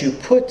that you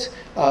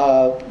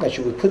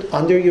would put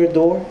under your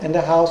door in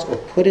the house, or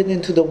put it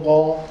into the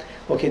wall,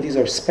 okay, these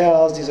are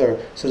spells, these are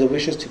sort of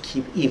wishes to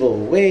keep evil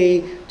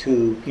away,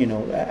 to,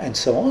 and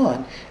so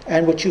on.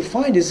 And what you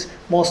find is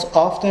most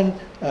often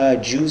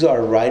Jews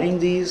are writing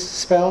these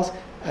spells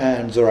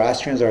and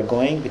Zoroastrians are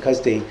going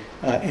because they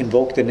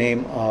invoke the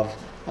name of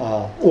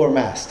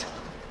Ormazd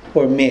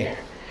or Mehr.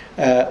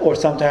 Or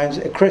sometimes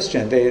a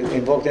Christian, they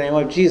invoke the name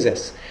of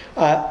Jesus.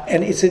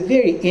 And it's a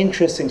very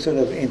interesting sort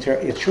of,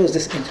 it shows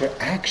this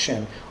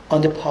interaction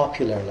on the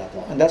popular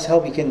level. And that's how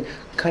we can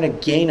kind of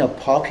gain a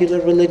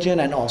popular religion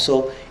and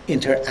also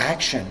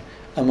interaction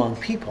among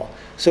people.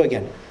 So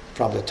again,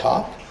 from the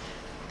top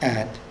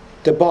and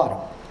the bottom,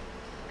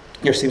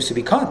 there seems to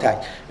be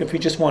contact. If we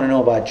just want to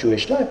know about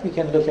Jewish life, we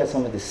can look at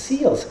some of the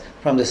seals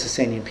from the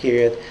Sasanian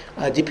period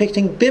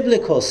depicting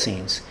biblical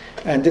scenes.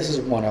 And this is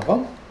one of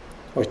them,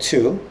 or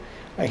two.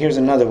 Here's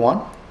another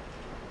one.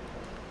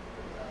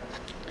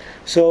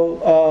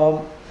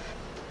 So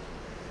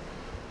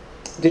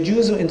the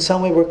Jews in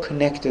some way were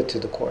connected to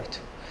the court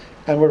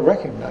and were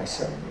recognized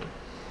certainly.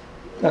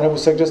 And I would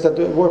suggest that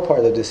they were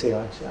part of this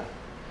Iranshahr.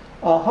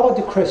 How about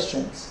the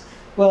Christians?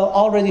 Well,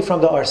 already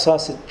from the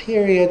Arsacid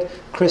period,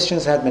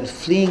 Christians had been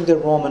fleeing the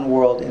Roman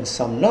world in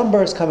some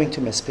numbers, coming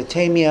to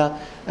Mesopotamia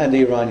and the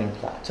Iranian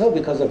plateau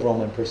because of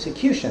Roman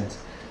persecutions.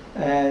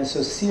 And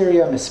so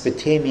Syria,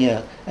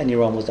 Mesopotamia, and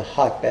Iran was the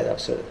hotbed of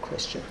sort of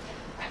Christian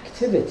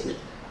activity.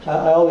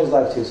 I always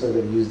like to sort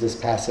of use this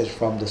passage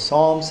from the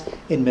Psalms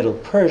in Middle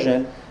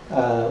Persian.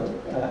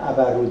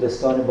 "Abar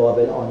rudestan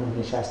Babel anu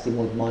nishasti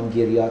mudman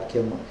giryat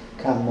ke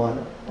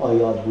kamman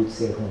ayad bud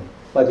sehun."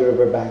 By the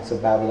river banks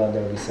of Babylon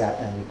there we sat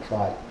and we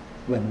cried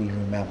when we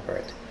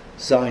remembered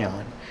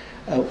Zion.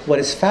 What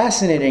is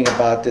fascinating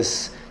about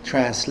this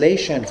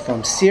translation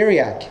from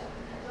Syriac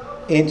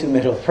into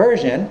Middle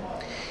Persian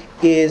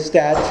is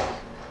that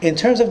in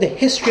terms of the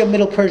history of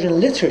Middle Persian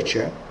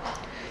literature,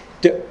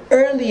 the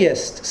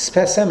earliest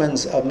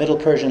specimens of Middle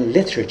Persian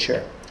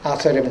literature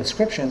outside of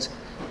inscriptions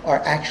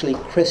are actually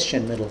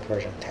Christian Middle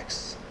Persian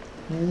texts,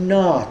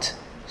 not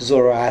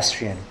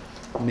Zoroastrian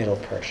Middle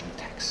Persian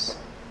texts.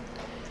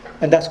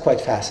 And that's quite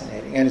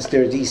fascinating. And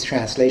there are these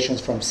translations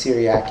from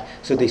Syriac,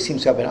 so they seem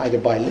to have been either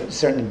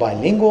certainly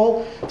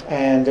bilingual,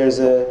 and there's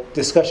a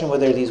discussion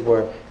whether these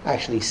were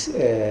actually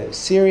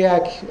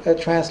Syriac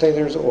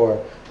translators or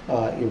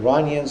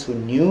Iranians who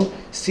knew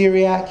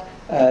Syriac.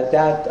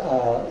 That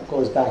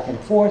goes back and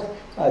forth.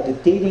 The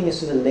dating is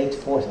to the late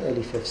 4th,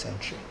 early 5th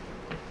century.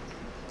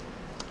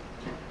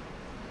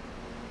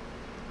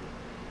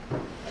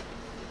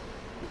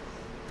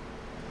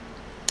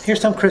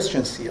 Here's some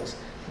Christian seals.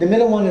 The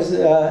middle one is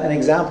an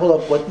example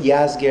of what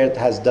Yazgird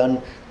has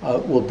done,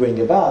 will bring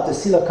about. The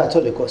seal of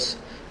Catholicos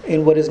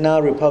in what is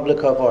now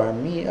Republic of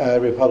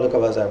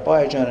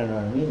Azerbaijan and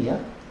Armenia,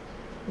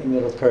 in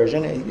Middle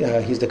Persian.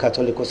 He's the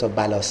Catholicos of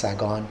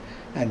Balasagan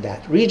and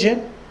that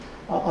region.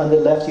 On the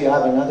left you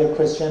have another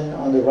Christian,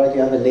 on the right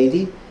you have a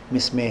lady,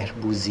 Miss Mehr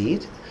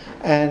Bouzid.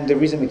 And the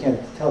reason we can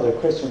tell they're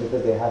Christian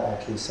because they have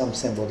actually some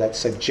symbol that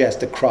suggests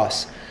the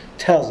cross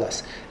tells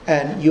us.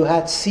 And you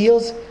had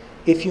seals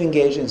if you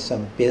engage in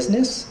some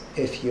business,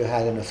 if you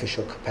had an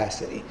official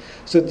capacity.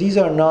 So these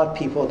are not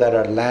people that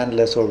are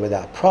landless or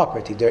without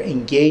property. They're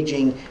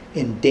engaging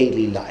in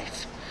daily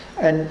life.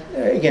 And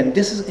again,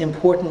 this is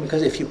important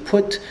because if you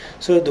put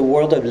sort of the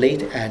world of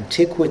late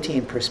antiquity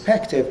in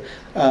perspective,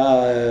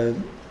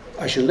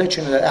 I should let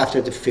you know that after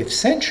the 5th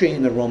century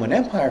in the Roman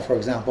Empire, for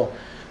example,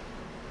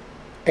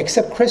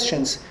 except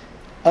Christians,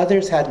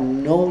 others had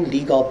no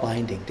legal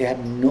binding. They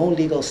had no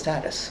legal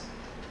status.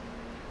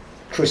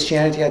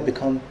 Christianity had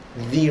become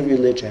the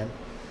religion,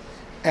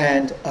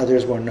 and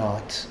others were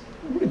not.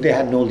 They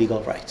had no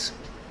legal rights.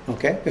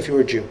 Okay, if you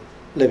were a Jew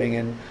living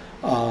in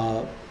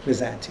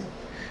Byzantium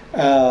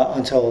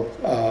until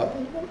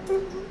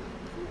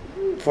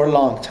for a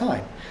long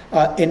time.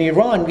 In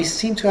Iran, we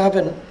seem to have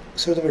a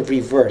sort of a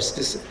reverse,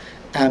 this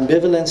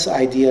ambivalence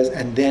ideas,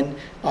 and then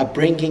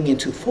bringing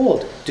into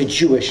fold the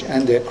Jewish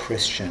and the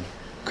Christian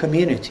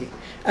community.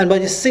 And by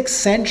the 6th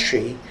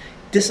century,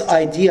 this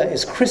idea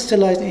is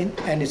crystallized in,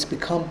 and it's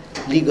become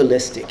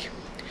legalistic.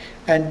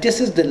 And this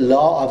is the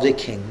law of the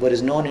king, what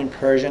is known in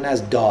Persian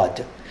as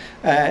Dad.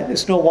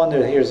 It's no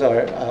wonder here's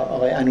our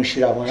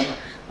Anushiravan,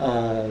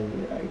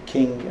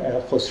 King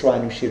Khosrow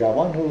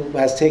Anushiravan, who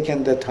has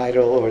taken the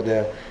title or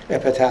the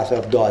epitaph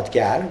of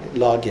Dadgar,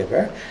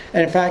 lawgiver.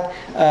 And in fact,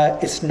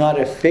 it's not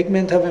a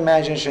figment of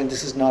imagination.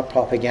 This is not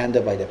propaganda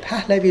by the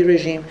Pahlavi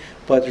regime,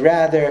 but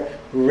rather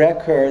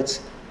records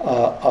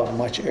of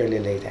much early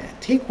late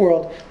antique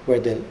world, where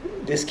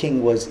this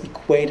king was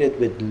equated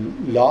with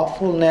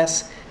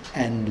lawfulness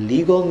and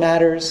legal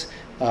matters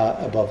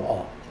above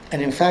all.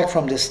 And in fact,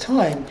 from this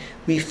time,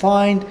 we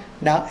find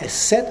now a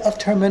set of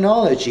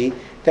terminology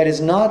that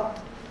is not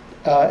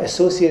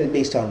associated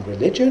based on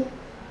religion,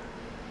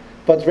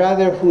 but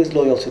rather who is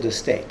loyal to the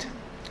state.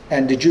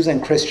 And the Jews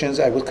and Christians,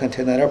 I will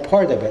contend, that are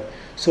part of it.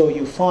 So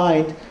you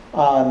find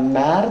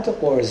mard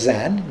or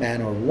zan,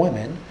 man or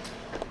woman,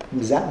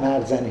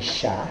 mard zan is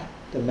shah,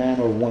 the man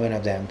or woman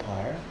of the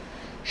empire.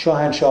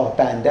 Shahanshah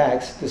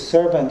Bandags, the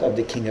servant of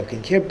the king of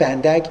kings. Here,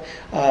 Bandag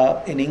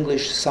in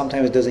English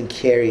sometimes it doesn't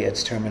carry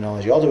its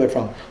terminology, all the way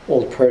from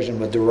Old Persian,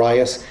 but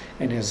Darius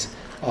in his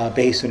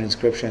Bayesian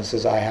inscription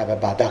says, I have a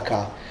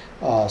badaka,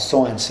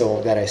 so and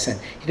so that I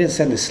sent. He didn't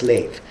send a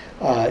slave.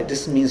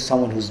 This means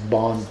someone who's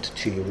bond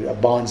to you, a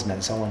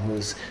bondsman, someone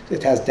who's,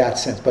 it has that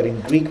sense. But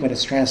in Greek, when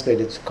it's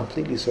translated, it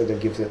completely sort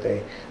of gives it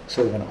a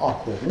sort of an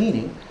awkward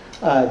meaning.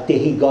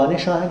 Dehigane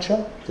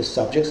Shahanshah, the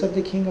subjects of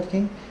the king of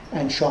kings,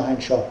 and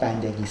Shahanshah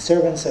Bandagi,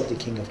 servants of the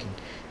king of kings.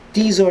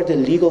 These are the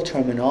legal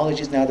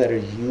terminologies now that are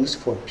used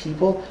for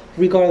people,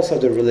 regardless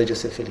of their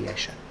religious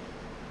affiliation.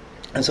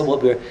 And so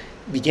what we're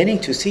beginning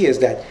to see is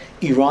that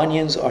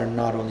Iranians are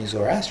not only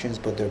Zoroastrians,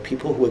 but they're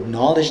people who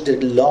acknowledge the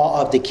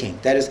law of the king.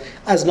 That is,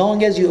 as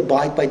long as you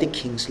abide by the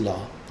king's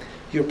law,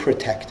 you're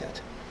protected.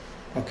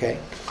 Okay?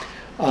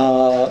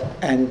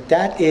 And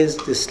that is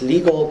this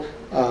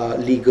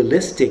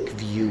legalistic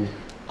view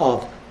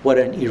of what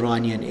an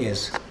Iranian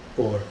is,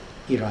 or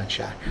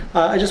Iranshahr.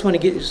 I just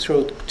want to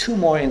throw two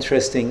more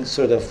interesting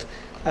sort of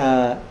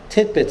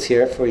tidbits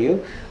here for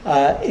you.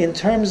 In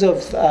terms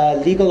of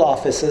legal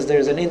offices,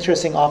 there's an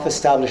interesting office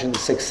established in the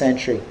 6th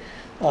century,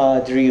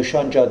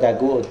 Driyushan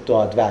Jadagu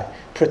Dadvat,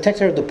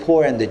 protector of the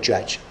poor and the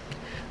judge.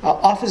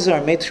 Offices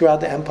are made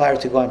throughout the empire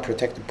to go and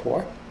protect the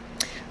poor.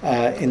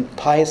 In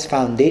pious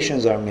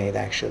foundations are made,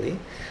 actually,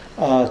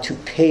 to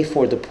pay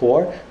for the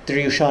poor.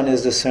 Driyushan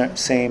is the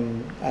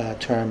same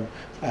term,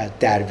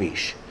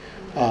 darvish.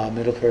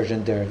 Middle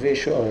Persian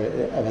dervish, or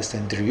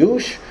Avestan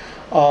Driyush,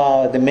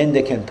 the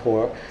mendicant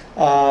poor.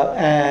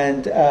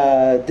 And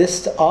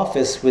this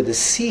office with the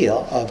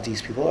seal of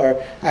these people are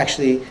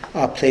actually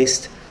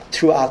placed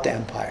throughout the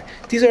empire.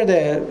 These are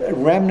the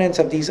remnants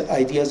of these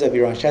ideas of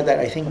Iranshahr that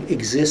I think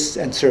exists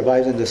and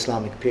survives in the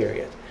Islamic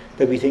period.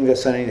 That we think that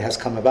suddenly has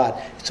come about.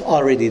 It's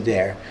already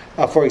there.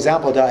 For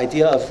example, the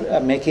idea of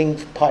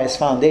making pious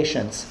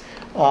foundations,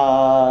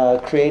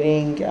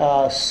 creating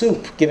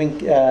soup, giving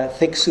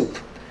thick soup.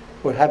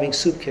 We're having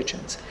soup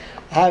kitchens,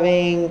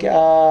 having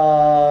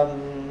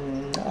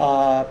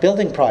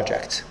building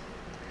projects,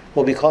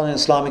 what we call in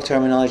Islamic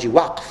terminology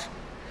waqf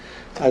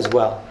as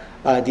well.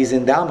 These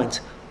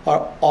endowments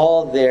are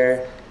all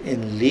there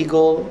in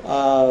legal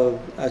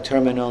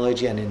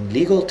terminology and in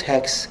legal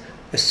texts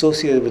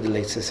associated with the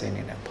late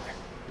Sasanian Empire.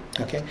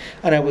 Okay,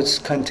 and I would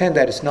contend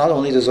that it's not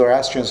only the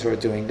Zoroastrians who are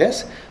doing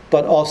this,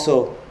 but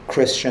also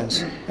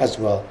Christians as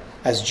well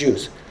as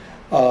Jews.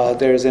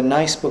 There's a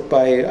nice book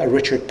by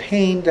Richard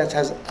Payne that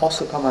has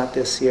also come out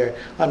this year.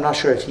 I'm not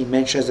sure if he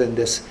mentions in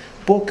this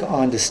book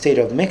on the state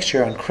of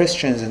mixture on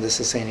Christians in the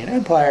Sasanian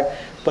Empire,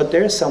 but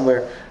there's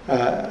somewhere,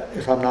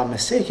 if I'm not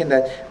mistaken,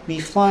 that we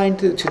find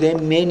today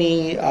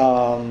many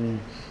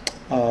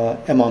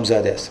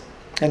Imamzadehs.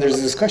 And there's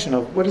a discussion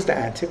of what is the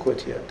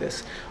antiquity of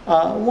this.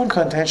 One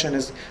contention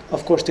is,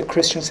 of course, the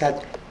Christians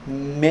had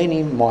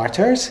many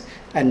martyrs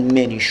and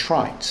many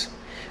shrines.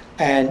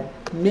 And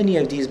many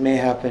of these may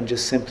have been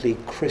just simply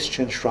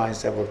Christian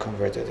shrines that were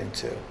converted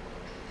into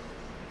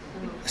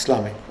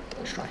Islamic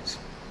shrines.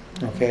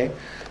 Okay?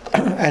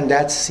 And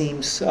that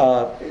seems,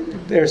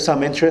 there's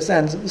some interest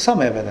and some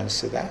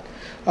evidence to that.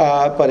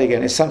 But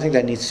again, it's something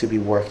that needs to be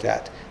worked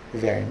at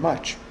very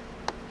much.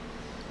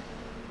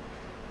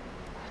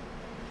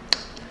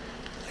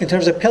 In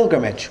terms of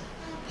pilgrimage,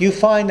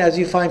 as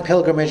you find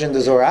pilgrimage in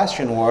the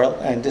Zoroastrian world,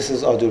 and this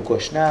is Adur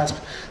Goshnasp,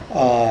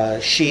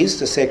 Shiz,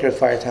 the sacred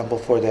fire temple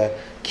for the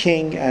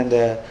king, and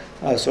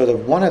sort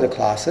of one of the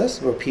classes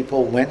where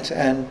people went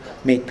and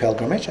made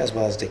pilgrimage, as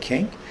well as the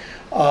king.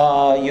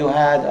 You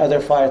had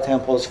other fire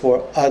temples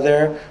for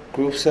other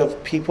groups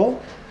of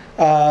people,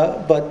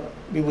 but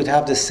we would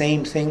have the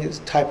same thing,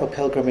 type of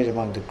pilgrimage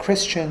among the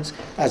Christians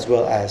as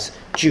well as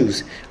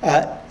Jews.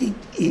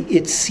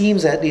 It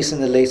seems, at least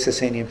in the late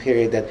Sasanian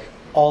period, that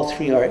all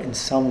three are in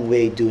some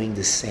way doing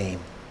the same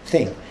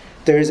thing.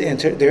 There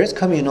is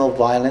communal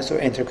violence or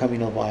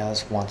intercommunal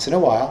violence once in a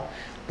while,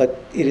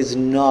 but it is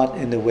not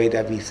in the way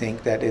that we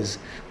think that is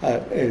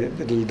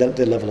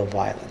the level of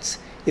violence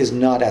is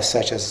not as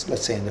such as,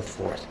 let's say, in the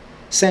 4th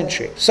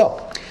century.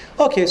 So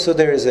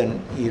there is an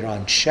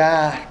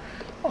Iranshahr.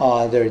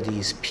 There are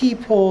these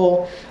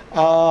people.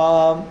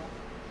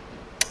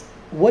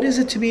 What is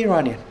it to be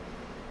Iranian?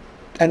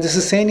 And the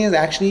Sasanians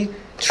actually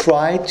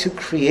tried to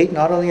create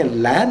not only a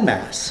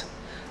landmass,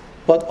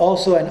 but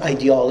also an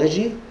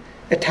ideology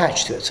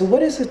attached to it. So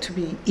what is it to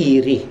be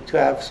Iri, to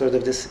have sort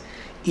of this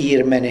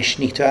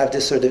Ir-Meneshni, to have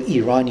this sort of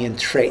Iranian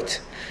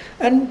trait?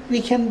 And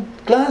we can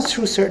glance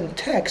through certain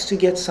texts to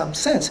get some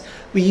sense.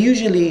 We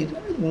usually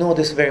know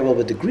this very well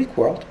with the Greek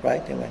world,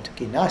 right? They went to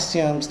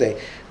gymnasiums, the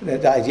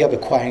idea of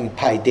acquiring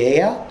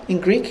paideia in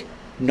Greek,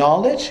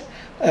 knowledge.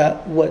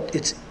 What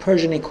its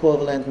Persian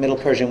equivalent, Middle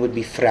Persian, would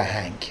be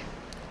frahang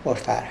or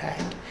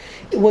farhang.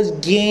 It was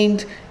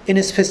gained in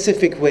a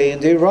specific way in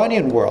the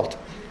Iranian world.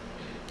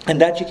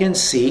 And that you can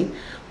see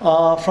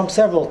from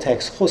several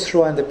texts.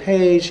 Khosrow on the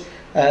page.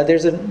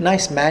 There's a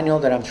nice manual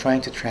that I'm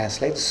trying to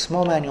translate, a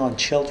small manual on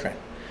children,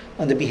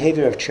 on the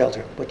behavior of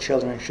children, what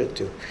children should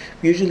do.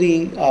 We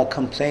usually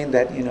complain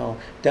that,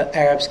 the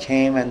Arabs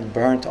came and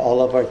burnt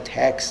all of our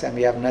texts and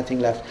we have nothing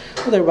left.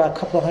 Well, there are about a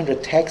couple of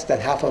hundred texts that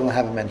half of them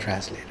haven't been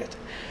translated.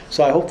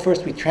 So I hope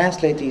first we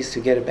translate these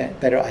to get a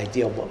better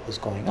idea of what was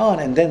going on,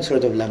 and then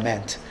sort of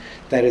lament.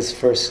 That is,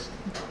 first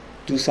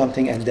do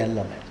something and then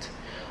lament.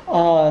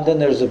 Then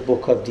there's a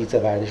book of Dita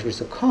Vardish, which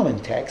is a common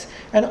text.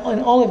 And in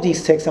all of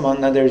these texts,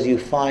 among others, you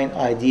find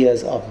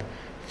ideas of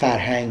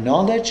farhang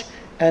knowledge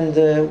and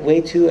the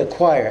way to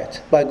acquire it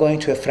by going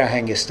to a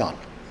Frahangistan,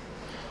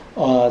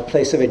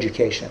 place of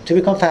education, to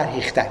become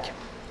farhikhtak,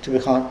 to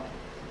become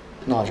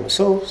knowledgeable.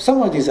 So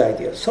some of these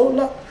ideas. So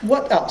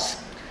what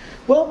else?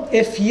 Well,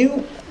 if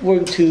you were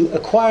to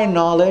acquire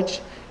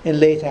knowledge in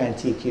late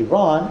antique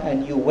Iran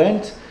and you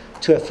went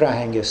to a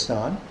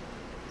Frahangistan,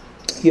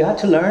 you had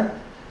to learn,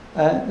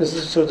 this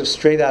is sort of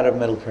straight out of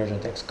Middle Persian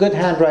text, good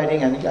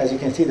handwriting, and as you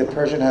can see the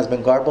Persian has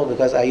been garbled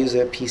because I use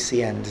a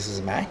PC and this is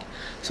a Mac.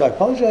 So I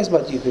apologize,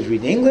 but you could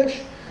read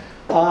English.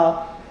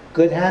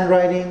 Good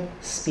handwriting,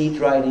 speed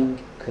writing,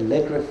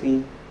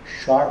 calligraphy,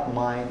 sharp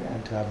mind,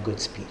 and to have good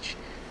speech.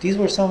 These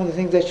were some of the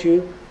things that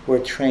you were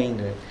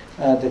trained in.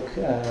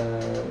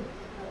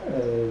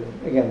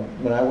 Again,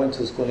 when I went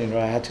to school in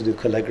Iran, I had to do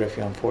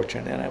calligraphy,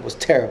 unfortunately, and it was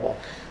terrible.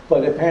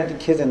 But apparently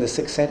kids in the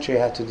 6th century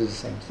had to do the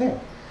same thing.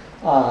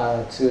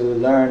 To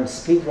learn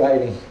speed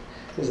writing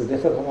is a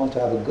difficult one, to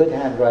have a good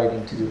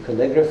handwriting, to do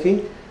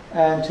calligraphy,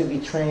 and to be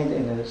trained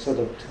in a sort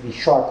of, to be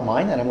sharp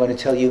mind, and I'm going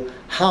to tell you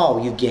how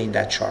you gain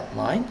that sharp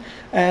mind,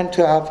 and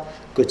to have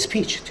good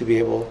speech, to be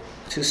able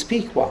to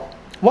speak well.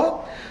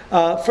 Well,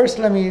 first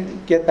let me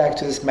get back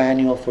to this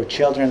manual for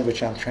children,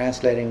 which I'm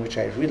translating, which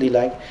I really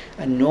like,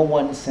 and no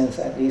one since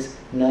at least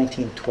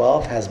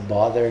 1912 has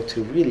bothered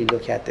to really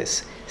look at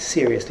this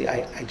seriously.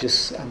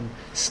 I'm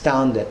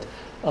astounded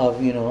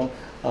of, in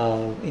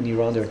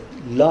Iran there are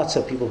lots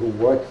of people who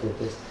worked with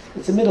this.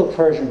 It's a Middle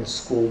Persian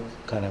school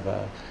kind of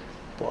a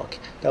book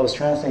that was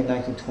translated in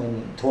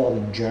 1912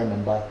 in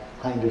German by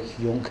Heinrich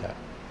Juncker.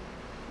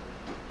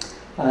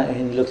 And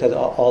he looked at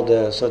all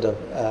the sort of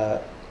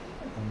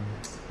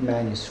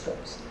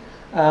manuscripts.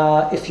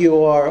 If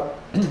you are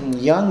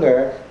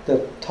younger,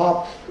 the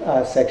top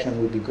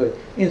section would be good.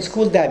 In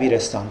school,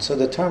 Dabirestan. So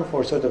the term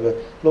for sort of a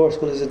lower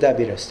school is a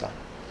Dabirestan.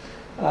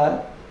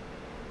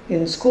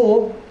 In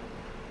school,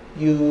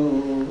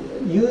 you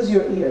use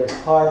your ears,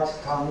 heart,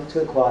 tongue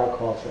to acquire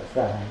culture,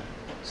 Frahan.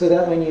 So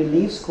that when you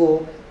leave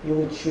school, you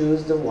would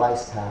choose the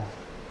wise path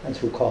and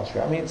through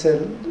culture. I mean, it's a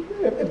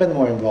bit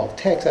more involved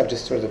text. I've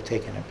just sort of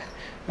taken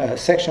a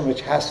section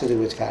which has to do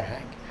with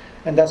Farhang.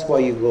 And that's why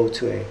you go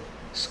to a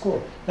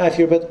school. Now, if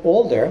you're a bit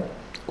older,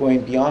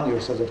 going beyond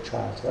your sort of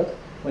childhood,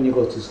 when you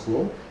go to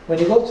school, when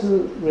you go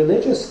to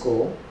religious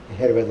school,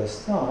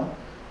 Herbedistan,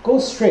 go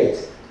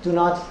straight. Do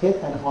not hit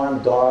and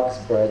harm dogs,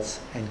 birds,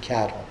 and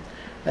cattle.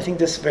 I think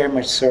this very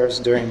much serves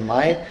during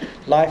my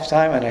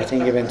lifetime, and I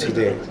think even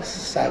today.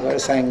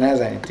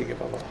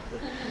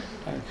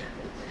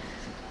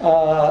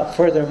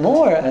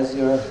 Furthermore, as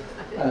you're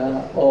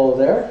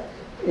older,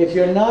 if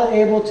you're not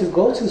able to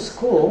go to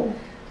school,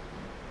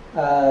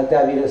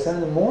 Davidasan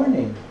in the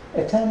morning,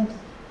 attend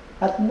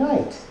at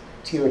night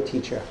to your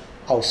teacher,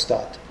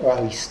 Ustad, or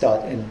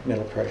Awistad in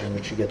Middle Persian,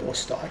 which you get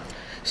Ustad.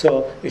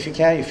 So if you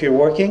can, if you're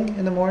working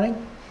in the morning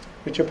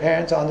with your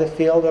parents on the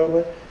field or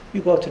what,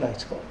 you go to night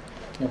school.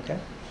 Okay?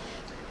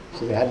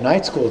 So we had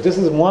night school. This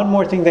is one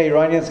more thing the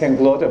Iranians can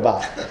gloat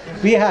about.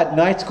 We had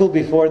night school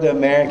before the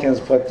Americans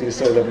put this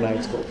sort of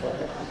night school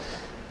program.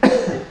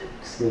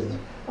 Excuse me.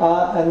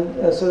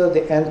 And sort of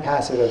the end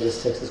passage of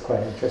this text is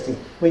quite interesting.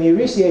 When you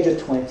reach the age of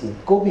 20,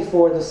 go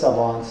before the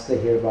savants, the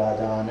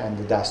Hirbadan and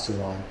the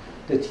Dasturan,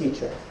 the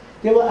teacher.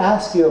 They will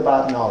ask you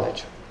about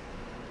knowledge.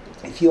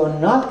 If you are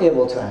not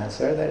able to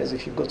answer, that is,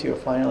 if you go to your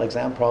final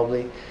exam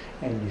probably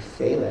and you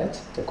fail it,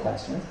 the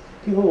questions,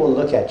 people will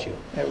look at you.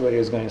 Everybody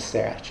is going to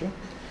stare at you.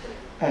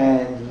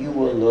 And you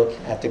will look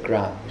at the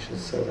ground. You should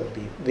sort of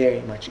be very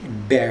much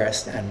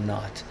embarrassed and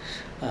not.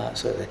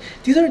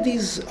 These are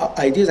these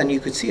ideas, and you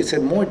could see it's a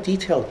more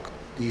detailed,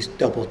 these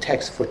double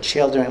texts for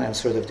children and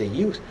sort of the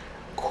youth.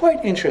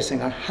 Quite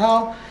interesting on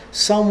how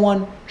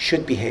someone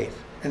should behave.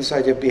 And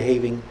so they're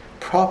behaving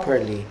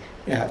properly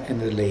in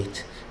the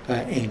late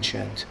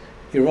ancient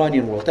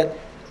Iranian world that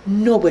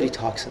nobody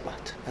talks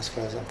about, as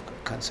far as I'm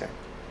concerned.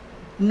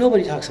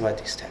 Nobody talks about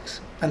these texts,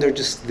 and they're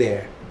just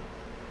there.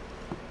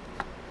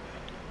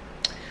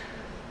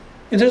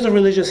 In terms of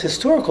religious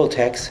historical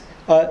texts,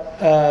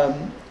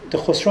 the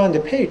Khosrow on the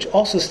page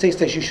also states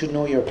that you should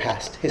know your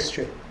past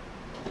history.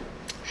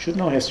 You should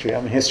know history.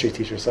 I'm a history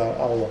teacher, so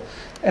I will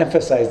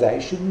emphasize that.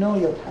 You should know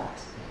your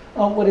past.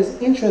 What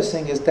is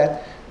interesting is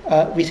that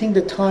we think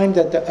the time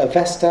that the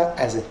Avesta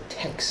as a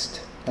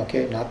text,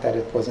 okay, not that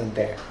it wasn't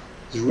there,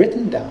 is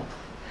written down,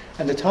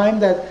 and the time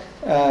that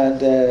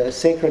the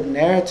sacred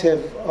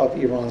narrative of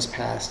Iran's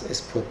past is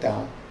put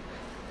down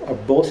are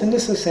both in the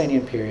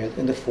Sasanian period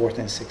in the 4th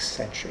and 6th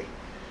century.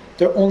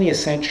 They're only a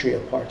century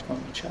apart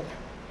from each other.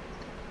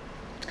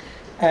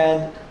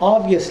 And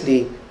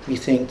obviously, we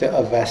think the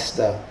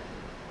Avesta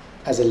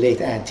as a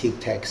late antique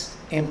text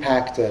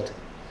impacted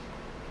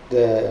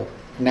the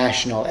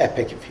national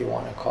epic, if you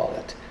want to call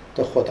it,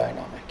 the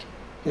Khodaynamek.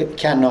 It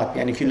cannot be.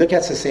 And if you look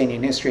at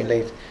Sasanian history in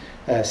late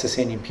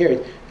Sasanian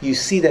period, you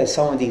see that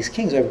some of these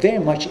kings are very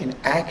much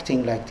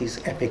enacting like these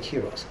epic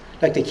heroes,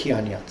 like the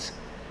Kianians.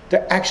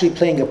 They're actually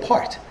playing a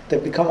part. They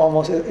become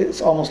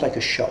it's almost like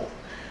a show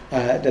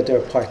that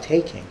they're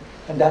partaking.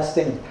 And that's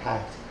the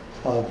impact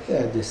of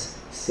this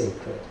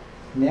sacred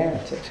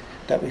narrative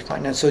that we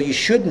find. And so you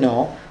should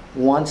know,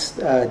 once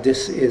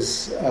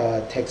this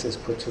text is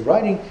put to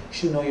writing, you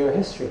should know your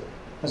history.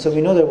 And so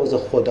we know there was a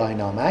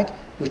Khodaynamek,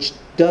 which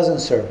doesn't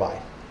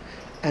survive.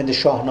 And the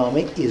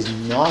Shahnameh is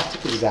not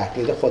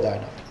exactly the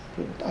Khodaynamek.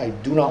 I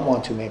do not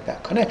want to make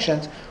that connection.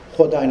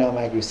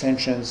 Khodaynamek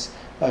recensions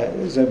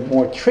is a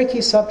more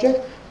tricky subject,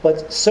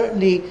 but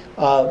certainly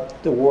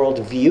the world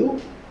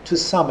view to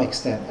some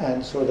extent,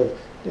 and sort of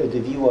the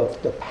view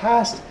of the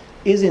past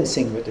is in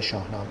sync with the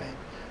Shahnameh.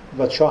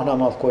 But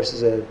Shahnameh, of course,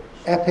 is an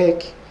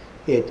epic.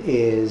 It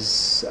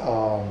is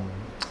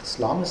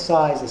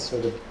Islamicized. It's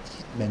sort of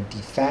been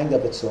defanged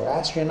of its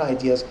Zoroastrian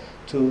ideas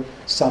to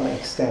some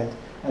extent,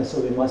 and so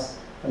we must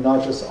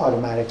not just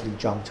automatically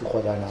jump to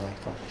Khodaynamek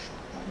from the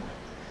Shahnameh.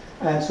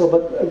 And so,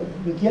 but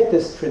we get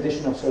this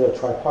tradition of sort of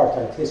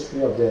tripartite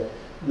history of the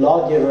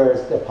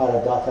lawgivers, the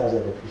Paradatas or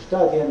the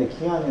Pishtadian, the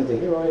Kianians, the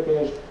heroic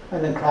age,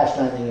 and then crash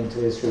landing into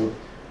history,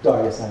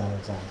 Darius and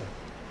Alexander.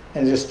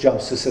 And it just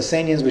jumps to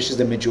Sasanians, which is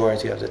the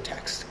majority of the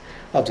text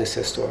of this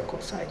historical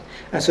site.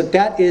 And so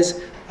that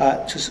is,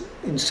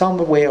 in some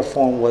way or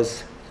form,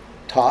 was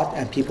taught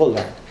and people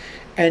learned.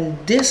 And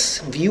this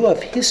view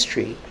of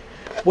history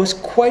was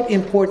quite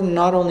important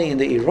not only in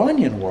the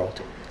Iranian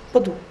world,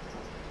 but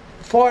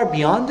far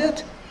beyond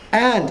it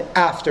and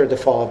after the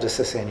fall of the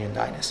Sasanian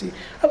dynasty.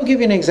 I will give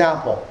you an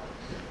example.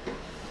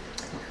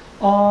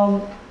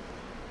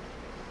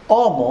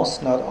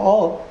 Almost, not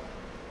all,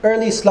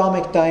 early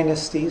Islamic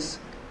dynasties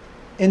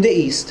in the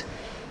East,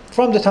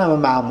 from the time of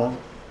Ma'mun,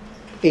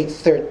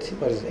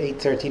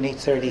 813,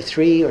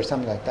 833 or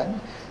something like that,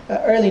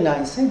 early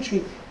 9th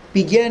century,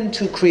 began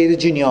to create a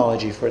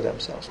genealogy for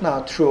themselves.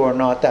 Now, true or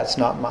not, that's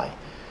not my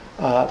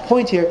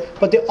point here,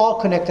 but they all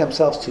connect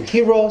themselves to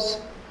heroes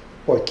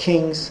or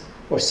kings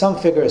or some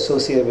figure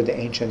associated with the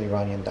ancient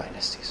Iranian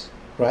dynasties,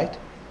 right?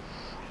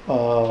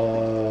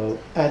 And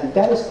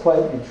that is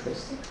quite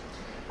interesting.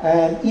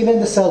 And even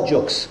the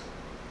Seljuks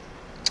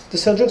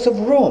of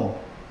Rome,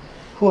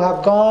 who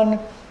have gone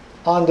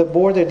on the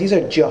border, these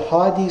are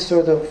jihadi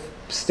sort of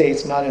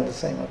states, not in the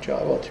same of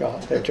jihad. Well,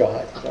 they're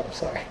jihadis, I'm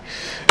sorry.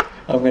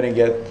 I'm going to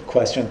get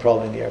questioned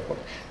probably in the airport.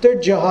 They're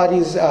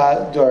jihadis,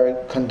 they're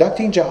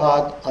conducting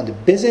jihad on the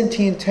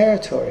Byzantine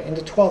territory in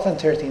the 12th and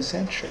 13th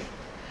century.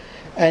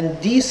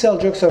 And these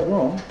Seljuks of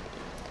Rome,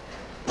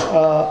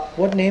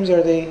 what names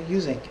are they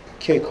using?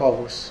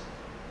 Kayqavus,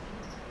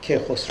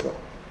 Kaykhosro.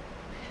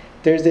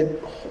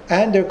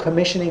 And they're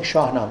commissioning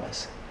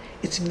Shahnamas.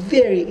 It's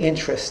very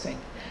interesting.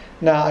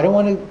 Now, I don't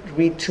want to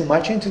read too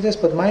much into this,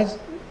 but my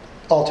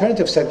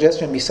alternative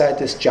suggestion beside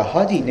this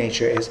jihadi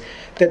nature is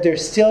that they're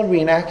still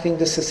reenacting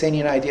the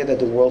Sasanian idea that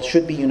the world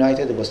should be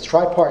united. It was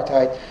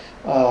tripartite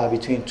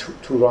between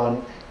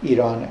Turan,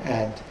 Iran,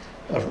 and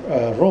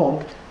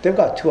Rome. They've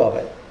got two of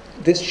it.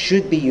 This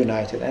should be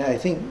united, and I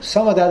think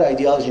some of that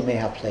ideology may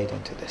have played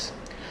into this.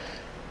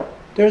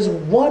 There's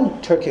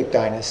one Turkic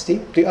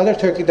dynasty. The other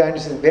Turkic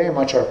dynasties very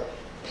much are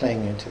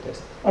playing into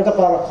this. Are the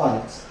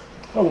Qarakhanids.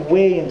 Are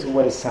way into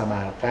what is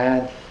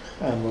Samarkand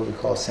and what we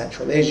call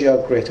Central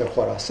Asia, Greater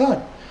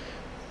Khorasan.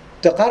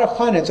 The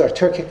Qarakhanids are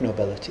Turkic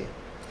nobility.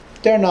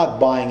 They're not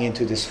buying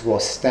into this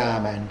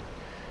Rostam and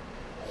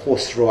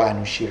Khosrow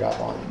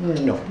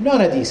Anushirvan. No,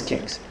 none of these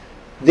kings.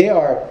 They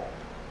are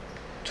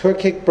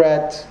Turkic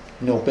bred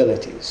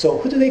nobility. So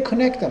who do they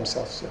connect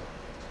themselves to?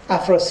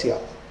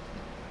 Afrasiab.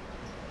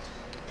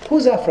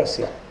 Who's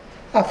Afrasiab?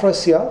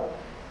 Afrasiab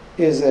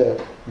is a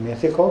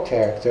mythical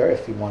character,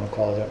 if you want to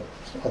call it,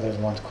 others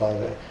want to call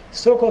it a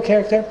historical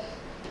character,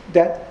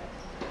 that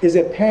is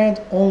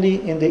apparent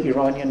only in the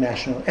Iranian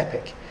national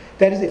epic.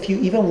 That is, if you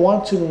even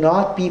want to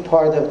not be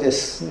part of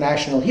this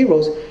national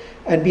heroes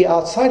and be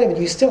outside of it,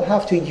 you still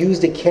have to use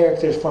the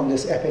characters from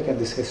this epic and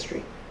this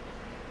history.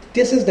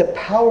 This is the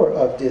power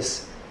of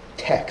this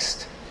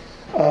text,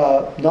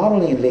 not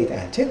only in late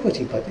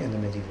antiquity, but in the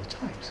medieval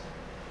times.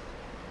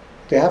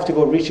 They have to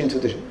go reach into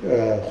the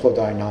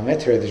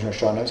Khodaynamek, traditional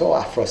Shahnameh. Oh,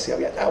 Afrasiab,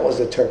 yeah, that was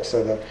the Turks,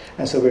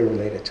 and so we're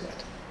related to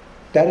it.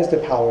 That is the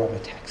power of a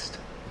text.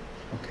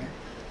 Okay.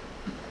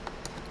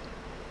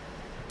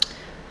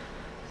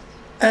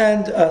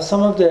 And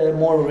some of the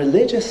more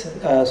religious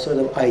sort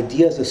of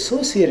ideas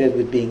associated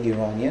with being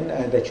Iranian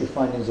that you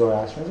find in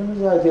Zoroastrianism is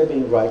the idea of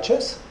being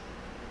righteous.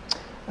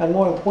 And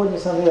more importantly,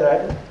 something that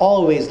I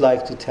always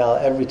like to tell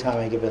every time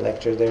I give a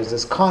lecture, there's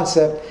this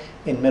concept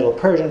in Middle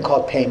Persian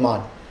called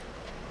peyman.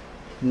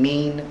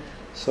 Mean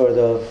sort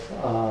of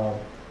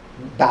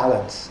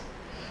balance.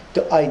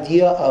 The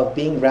idea of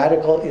being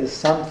radical is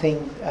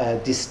something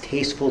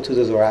distasteful to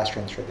the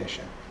Zoroastrian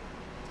tradition.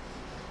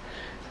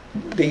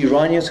 the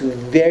Iranians who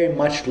very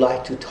much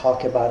like to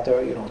talk about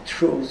their,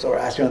 truths or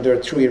ask they're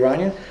a true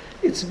Iranian,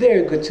 it's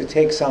very good to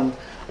take some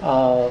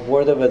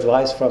word of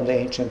advice from the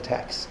ancient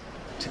texts,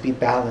 to be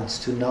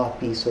balanced, to not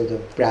be sort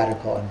of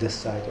radical on this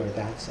side or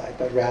that side,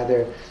 but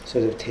rather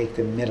sort of take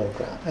the middle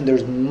ground. And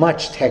there's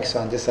much text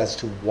on this as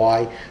to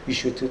why you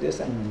should do this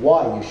and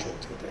why you should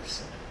do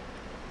this.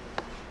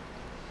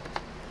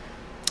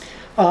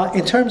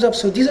 In terms of,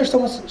 so these are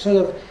some sort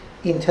of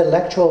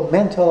intellectual,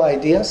 mental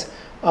ideas.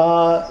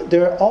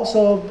 There are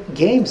also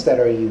games that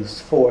are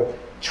used for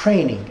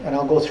training, and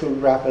I'll go through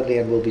rapidly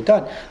and we'll be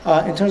done.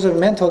 In terms of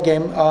mental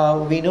game,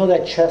 we know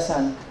that chess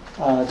and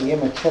the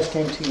game of chess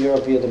came to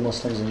Europe via the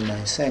Muslims in the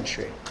 9th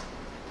century.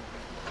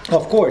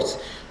 Of course,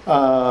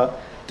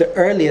 the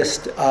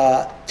earliest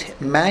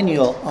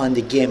manual on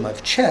the game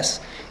of chess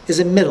is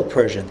a Middle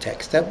Persian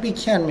text that we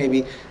can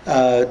maybe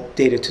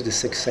date it to the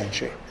 6th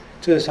century,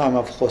 to the time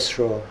of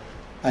Khosrow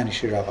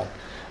Anushirvan.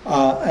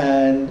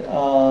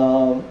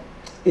 And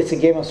it's a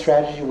game of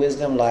strategy,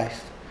 wisdom,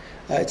 life.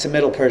 It's a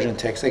Middle Persian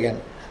text. Again,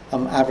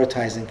 I'm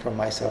advertising for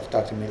myself.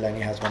 Dr.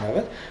 Milani has one of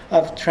it.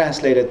 I've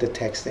translated the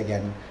text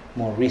again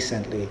more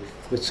recently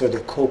with sort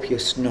of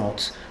copious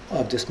notes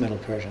of this Middle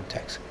Persian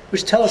text,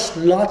 which tell us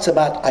lots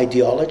about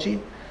ideology,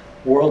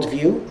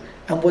 worldview,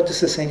 and what the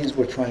Sasanians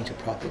were trying to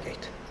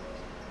propagate.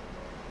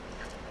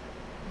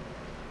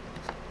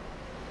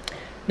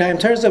 Now, in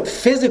terms of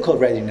physical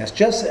readiness,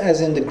 just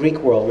as in the Greek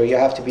world where you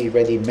have to be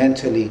ready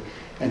mentally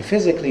and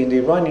physically, in the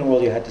Iranian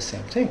world you had the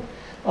same thing.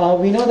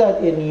 We know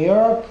that in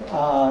Europe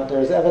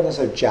there's evidence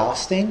of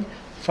jousting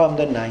from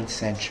the 9th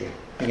century.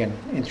 Again,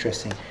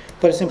 interesting.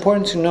 But it's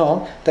important to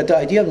know that the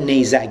idea of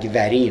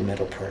nezagvari in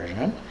Middle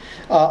Persian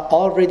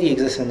already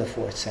exists in the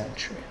 4th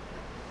century.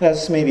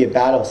 That's maybe a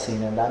battle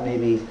scene, and that may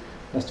be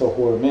Mr.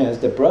 Hormuz,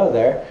 the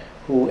brother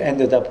who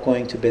ended up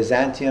going to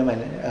Byzantium,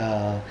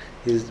 and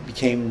he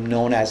became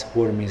known as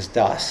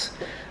Hormizdas.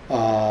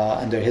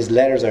 And his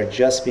letters are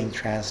just being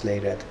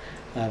translated.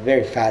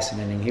 Very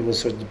fascinating. He was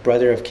sort of the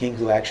brother of king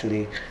who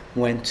actually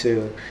went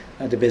to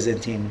the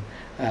Byzantine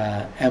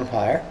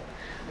Empire.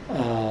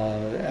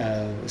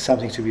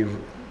 Something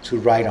to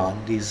write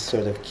on. These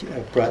sort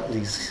of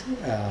these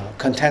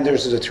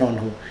contenders to the throne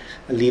who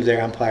leave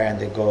their empire and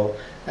they go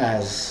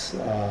as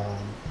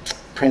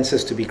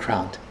princes to be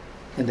crowned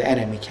in the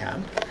enemy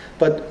camp.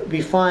 But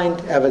we find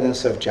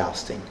evidence of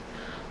jousting.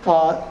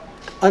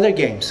 Other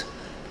games.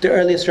 The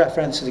earliest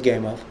reference to the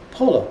game of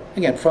polo,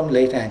 again from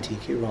late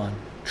antique Iran,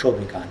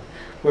 Chobigan,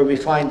 where we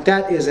find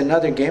that is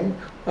another game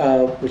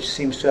which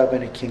seems to have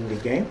been a kingly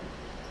game.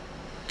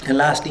 And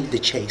lastly, the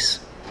chase.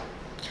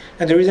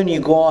 And the reason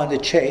you go on the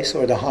chase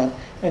or the hunt,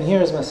 and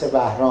here is Mr.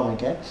 Bahram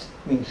again,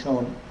 being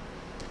shown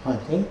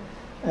hunting,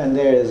 and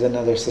there is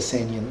another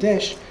Sasanian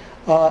dish,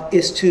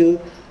 is to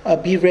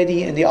be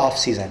ready in the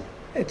off-season.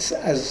 It's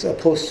as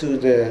opposed to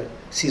the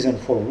season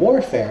for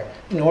warfare.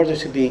 In order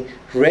to be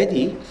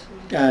ready,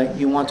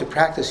 you want to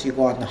practice, you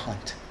go on the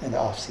hunt in the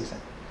off-season.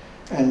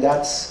 And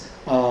that's,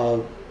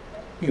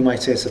 you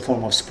might say it's a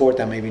form of sport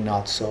that maybe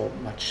not so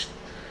much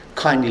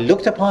kindly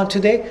looked upon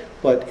today,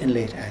 but in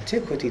late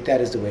antiquity,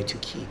 that is the way to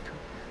keep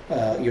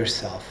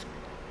yourself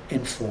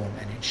in form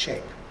and in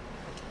shape.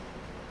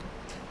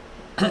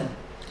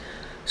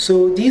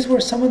 So these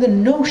were some of the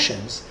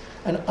notions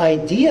and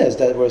ideas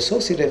that were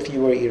associated if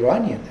you were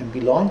Iranian and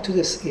belonged to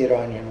this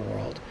Iranian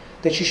world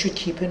that you should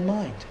keep in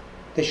mind,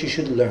 that you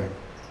should learn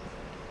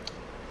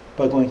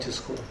by going to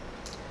school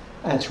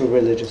and through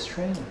religious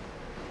training.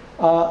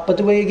 But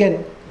the way,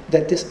 again,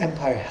 that this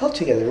empire held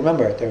together,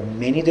 remember, there are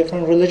many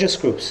different religious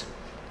groups,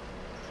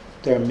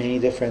 there are many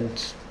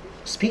different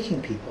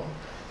speaking people,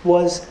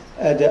 was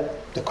the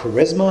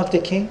charisma of the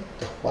king,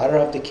 the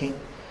huara of the king,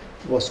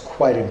 was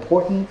quite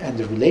important, and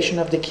the relation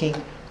of the king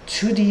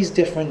to these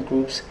different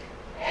groups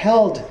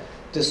held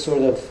this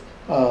sort of,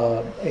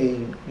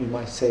 you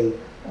might say,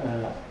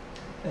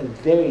 a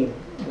very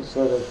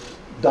sort of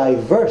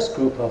diverse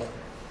group of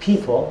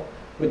people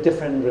with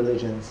different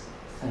religions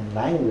and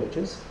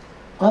languages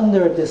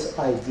under this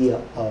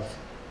idea of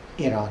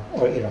Iran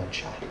or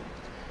Iranshahr.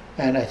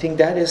 And I think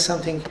that is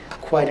something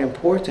quite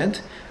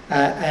important,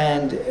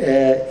 and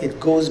it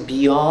goes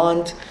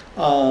beyond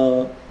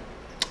the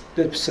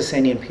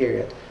Sasanian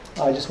period.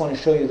 I just want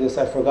to show you this.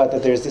 I forgot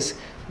that there's this,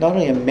 not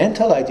only a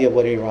mental idea of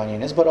what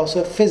Iranian is, but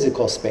also a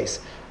physical space.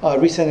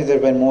 Recently there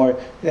have been more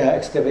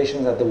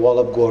excavations at the wall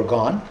of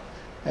Gorgan.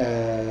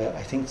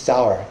 I think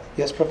Zaur.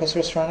 Yes, Professor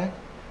Stranak?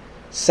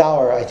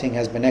 Zaur, I think,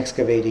 has been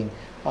excavating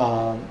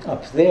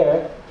up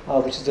there,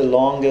 which is the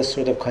longest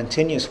sort of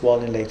continuous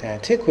wall in late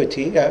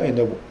antiquity, in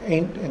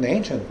the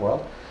ancient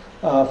world,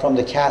 from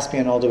the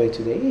Caspian all the way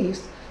to the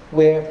east,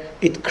 where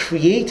it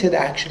created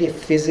actually a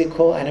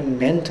physical and a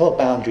mental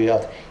boundary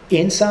of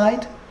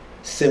inside,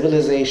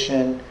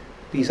 civilization,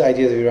 these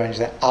ideas of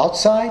Iranians,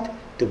 outside,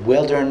 the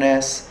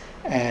wilderness,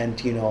 and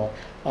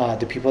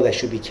the people that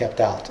should be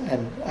kept out.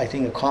 And I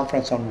think a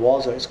conference on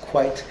walls is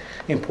quite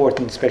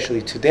important,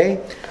 especially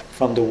today,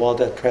 from the wall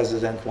that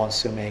President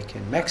wants to make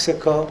in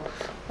Mexico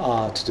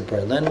to the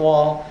Berlin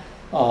Wall,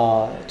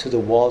 to the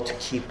wall to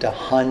keep the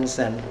Huns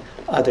and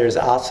others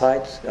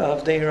outside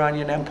of the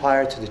Iranian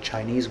Empire, to the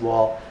Chinese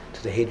wall,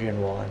 to the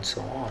Hadrian Wall, and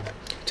so on.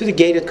 To the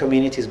gated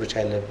communities, which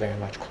I live very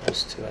much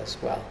close to as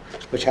well,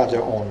 which have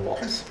their own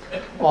walls.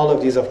 All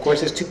of these, of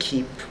course, is to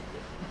keep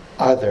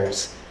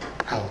others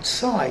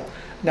outside.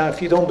 Now,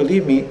 if you don't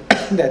believe me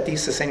that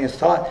these Sasanians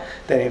thought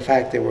that in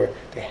fact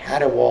they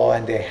had a wall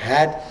and they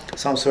had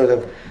some sort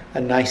of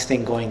a nice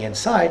thing going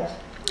inside,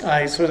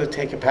 I sort of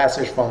take a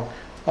passage from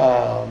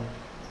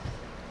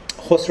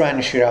Khosrow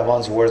and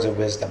Shiravan's words of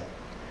wisdom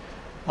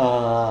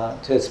to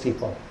his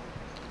people.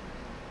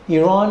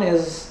 Iran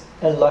is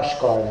a lush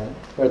garden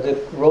where the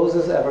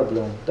roses ever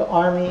bloom. The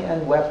army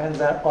and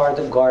weapons are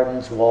the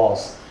garden's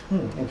walls.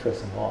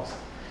 Interesting walls.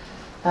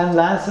 And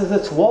lances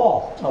its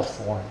wall of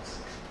thorns.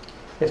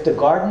 If the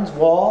garden's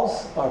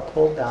walls are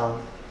pulled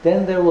down,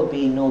 then there will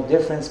be no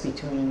difference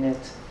between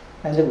it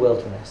and the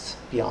wilderness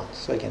beyond.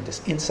 So again,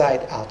 this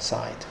inside,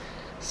 outside,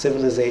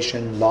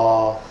 civilization,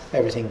 law,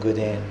 everything good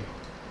in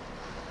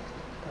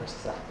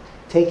versus out.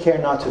 Take care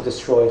not to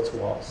destroy its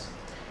walls,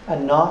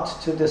 and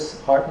not to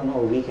dishearten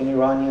or weaken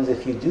Iranians.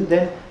 If you do,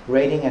 then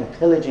raiding and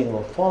pillaging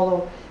will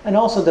follow, and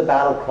also the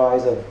battle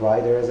cries of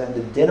riders and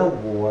the din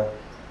of war.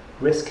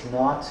 Risk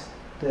not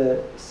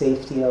the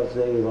safety of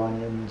the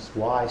Iranians'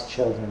 wives,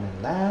 children,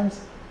 and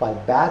lands by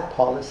bad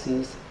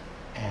policies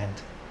and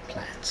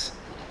plans.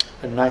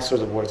 A nice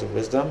sort of words of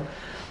wisdom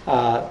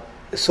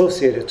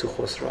associated to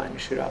Khosrow and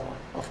Shiravan.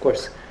 Of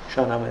course,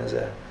 Shahnameh is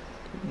a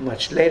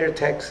much later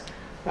text,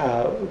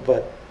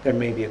 but there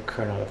may be a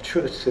kernel of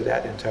truth to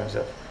that in terms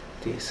of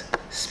these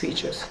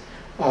speeches.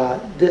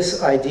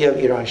 This idea of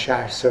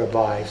Iranshahr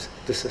survives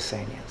the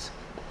Sasanians.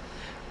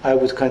 I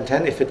would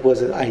contend if it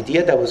was an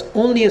idea that was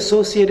only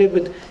associated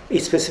with a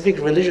specific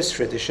religious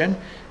tradition,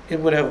 it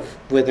would have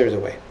withered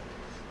away.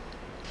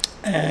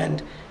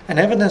 And an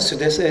evidence to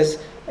this is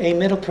a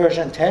Middle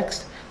Persian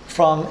text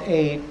from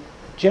a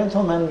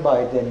gentleman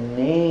by the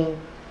name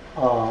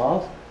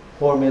of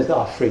Hormizd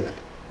Afri,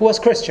 who was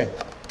Christian.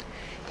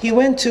 He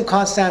went to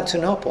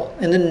Constantinople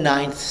in the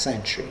 9th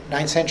century.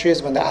 9th century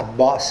is when the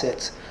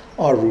Abbasids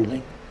are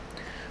ruling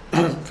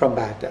from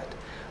Baghdad.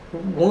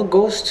 One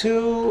goes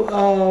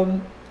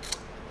to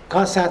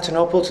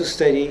Constantinople to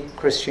study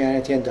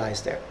Christianity and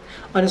dies there.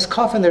 On his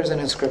coffin there's an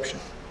inscription.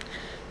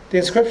 The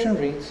inscription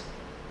reads,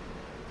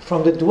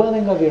 "From the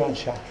dwelling of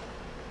Iranshahr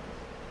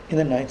in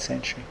the 9th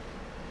century,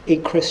 a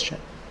Christian,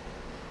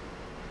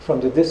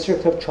 from the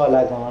district of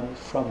Chalagan,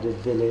 from the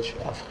village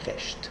of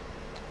Khesht."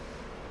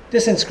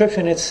 This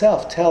inscription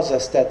itself tells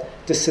us that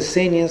the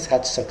Sasanians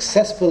had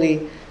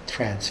successfully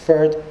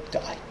transferred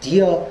the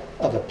idea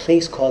of a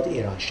place called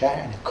Iranshahr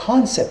and a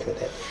concept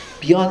with it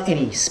beyond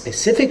any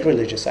specific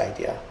religious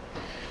idea,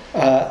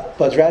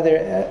 but rather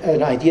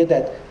an idea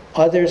that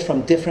others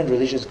from different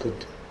religions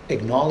could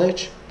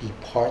acknowledge, be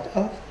part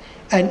of,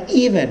 and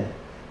even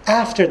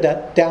after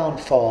that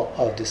downfall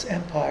of this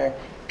empire,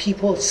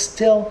 people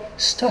still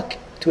stuck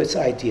to its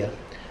idea.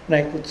 And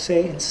I would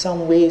say in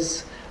some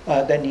ways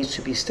that needs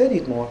to be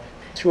studied more.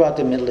 Throughout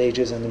the Middle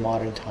Ages and the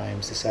modern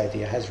times, this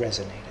idea has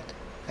resonated.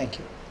 Thank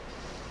you.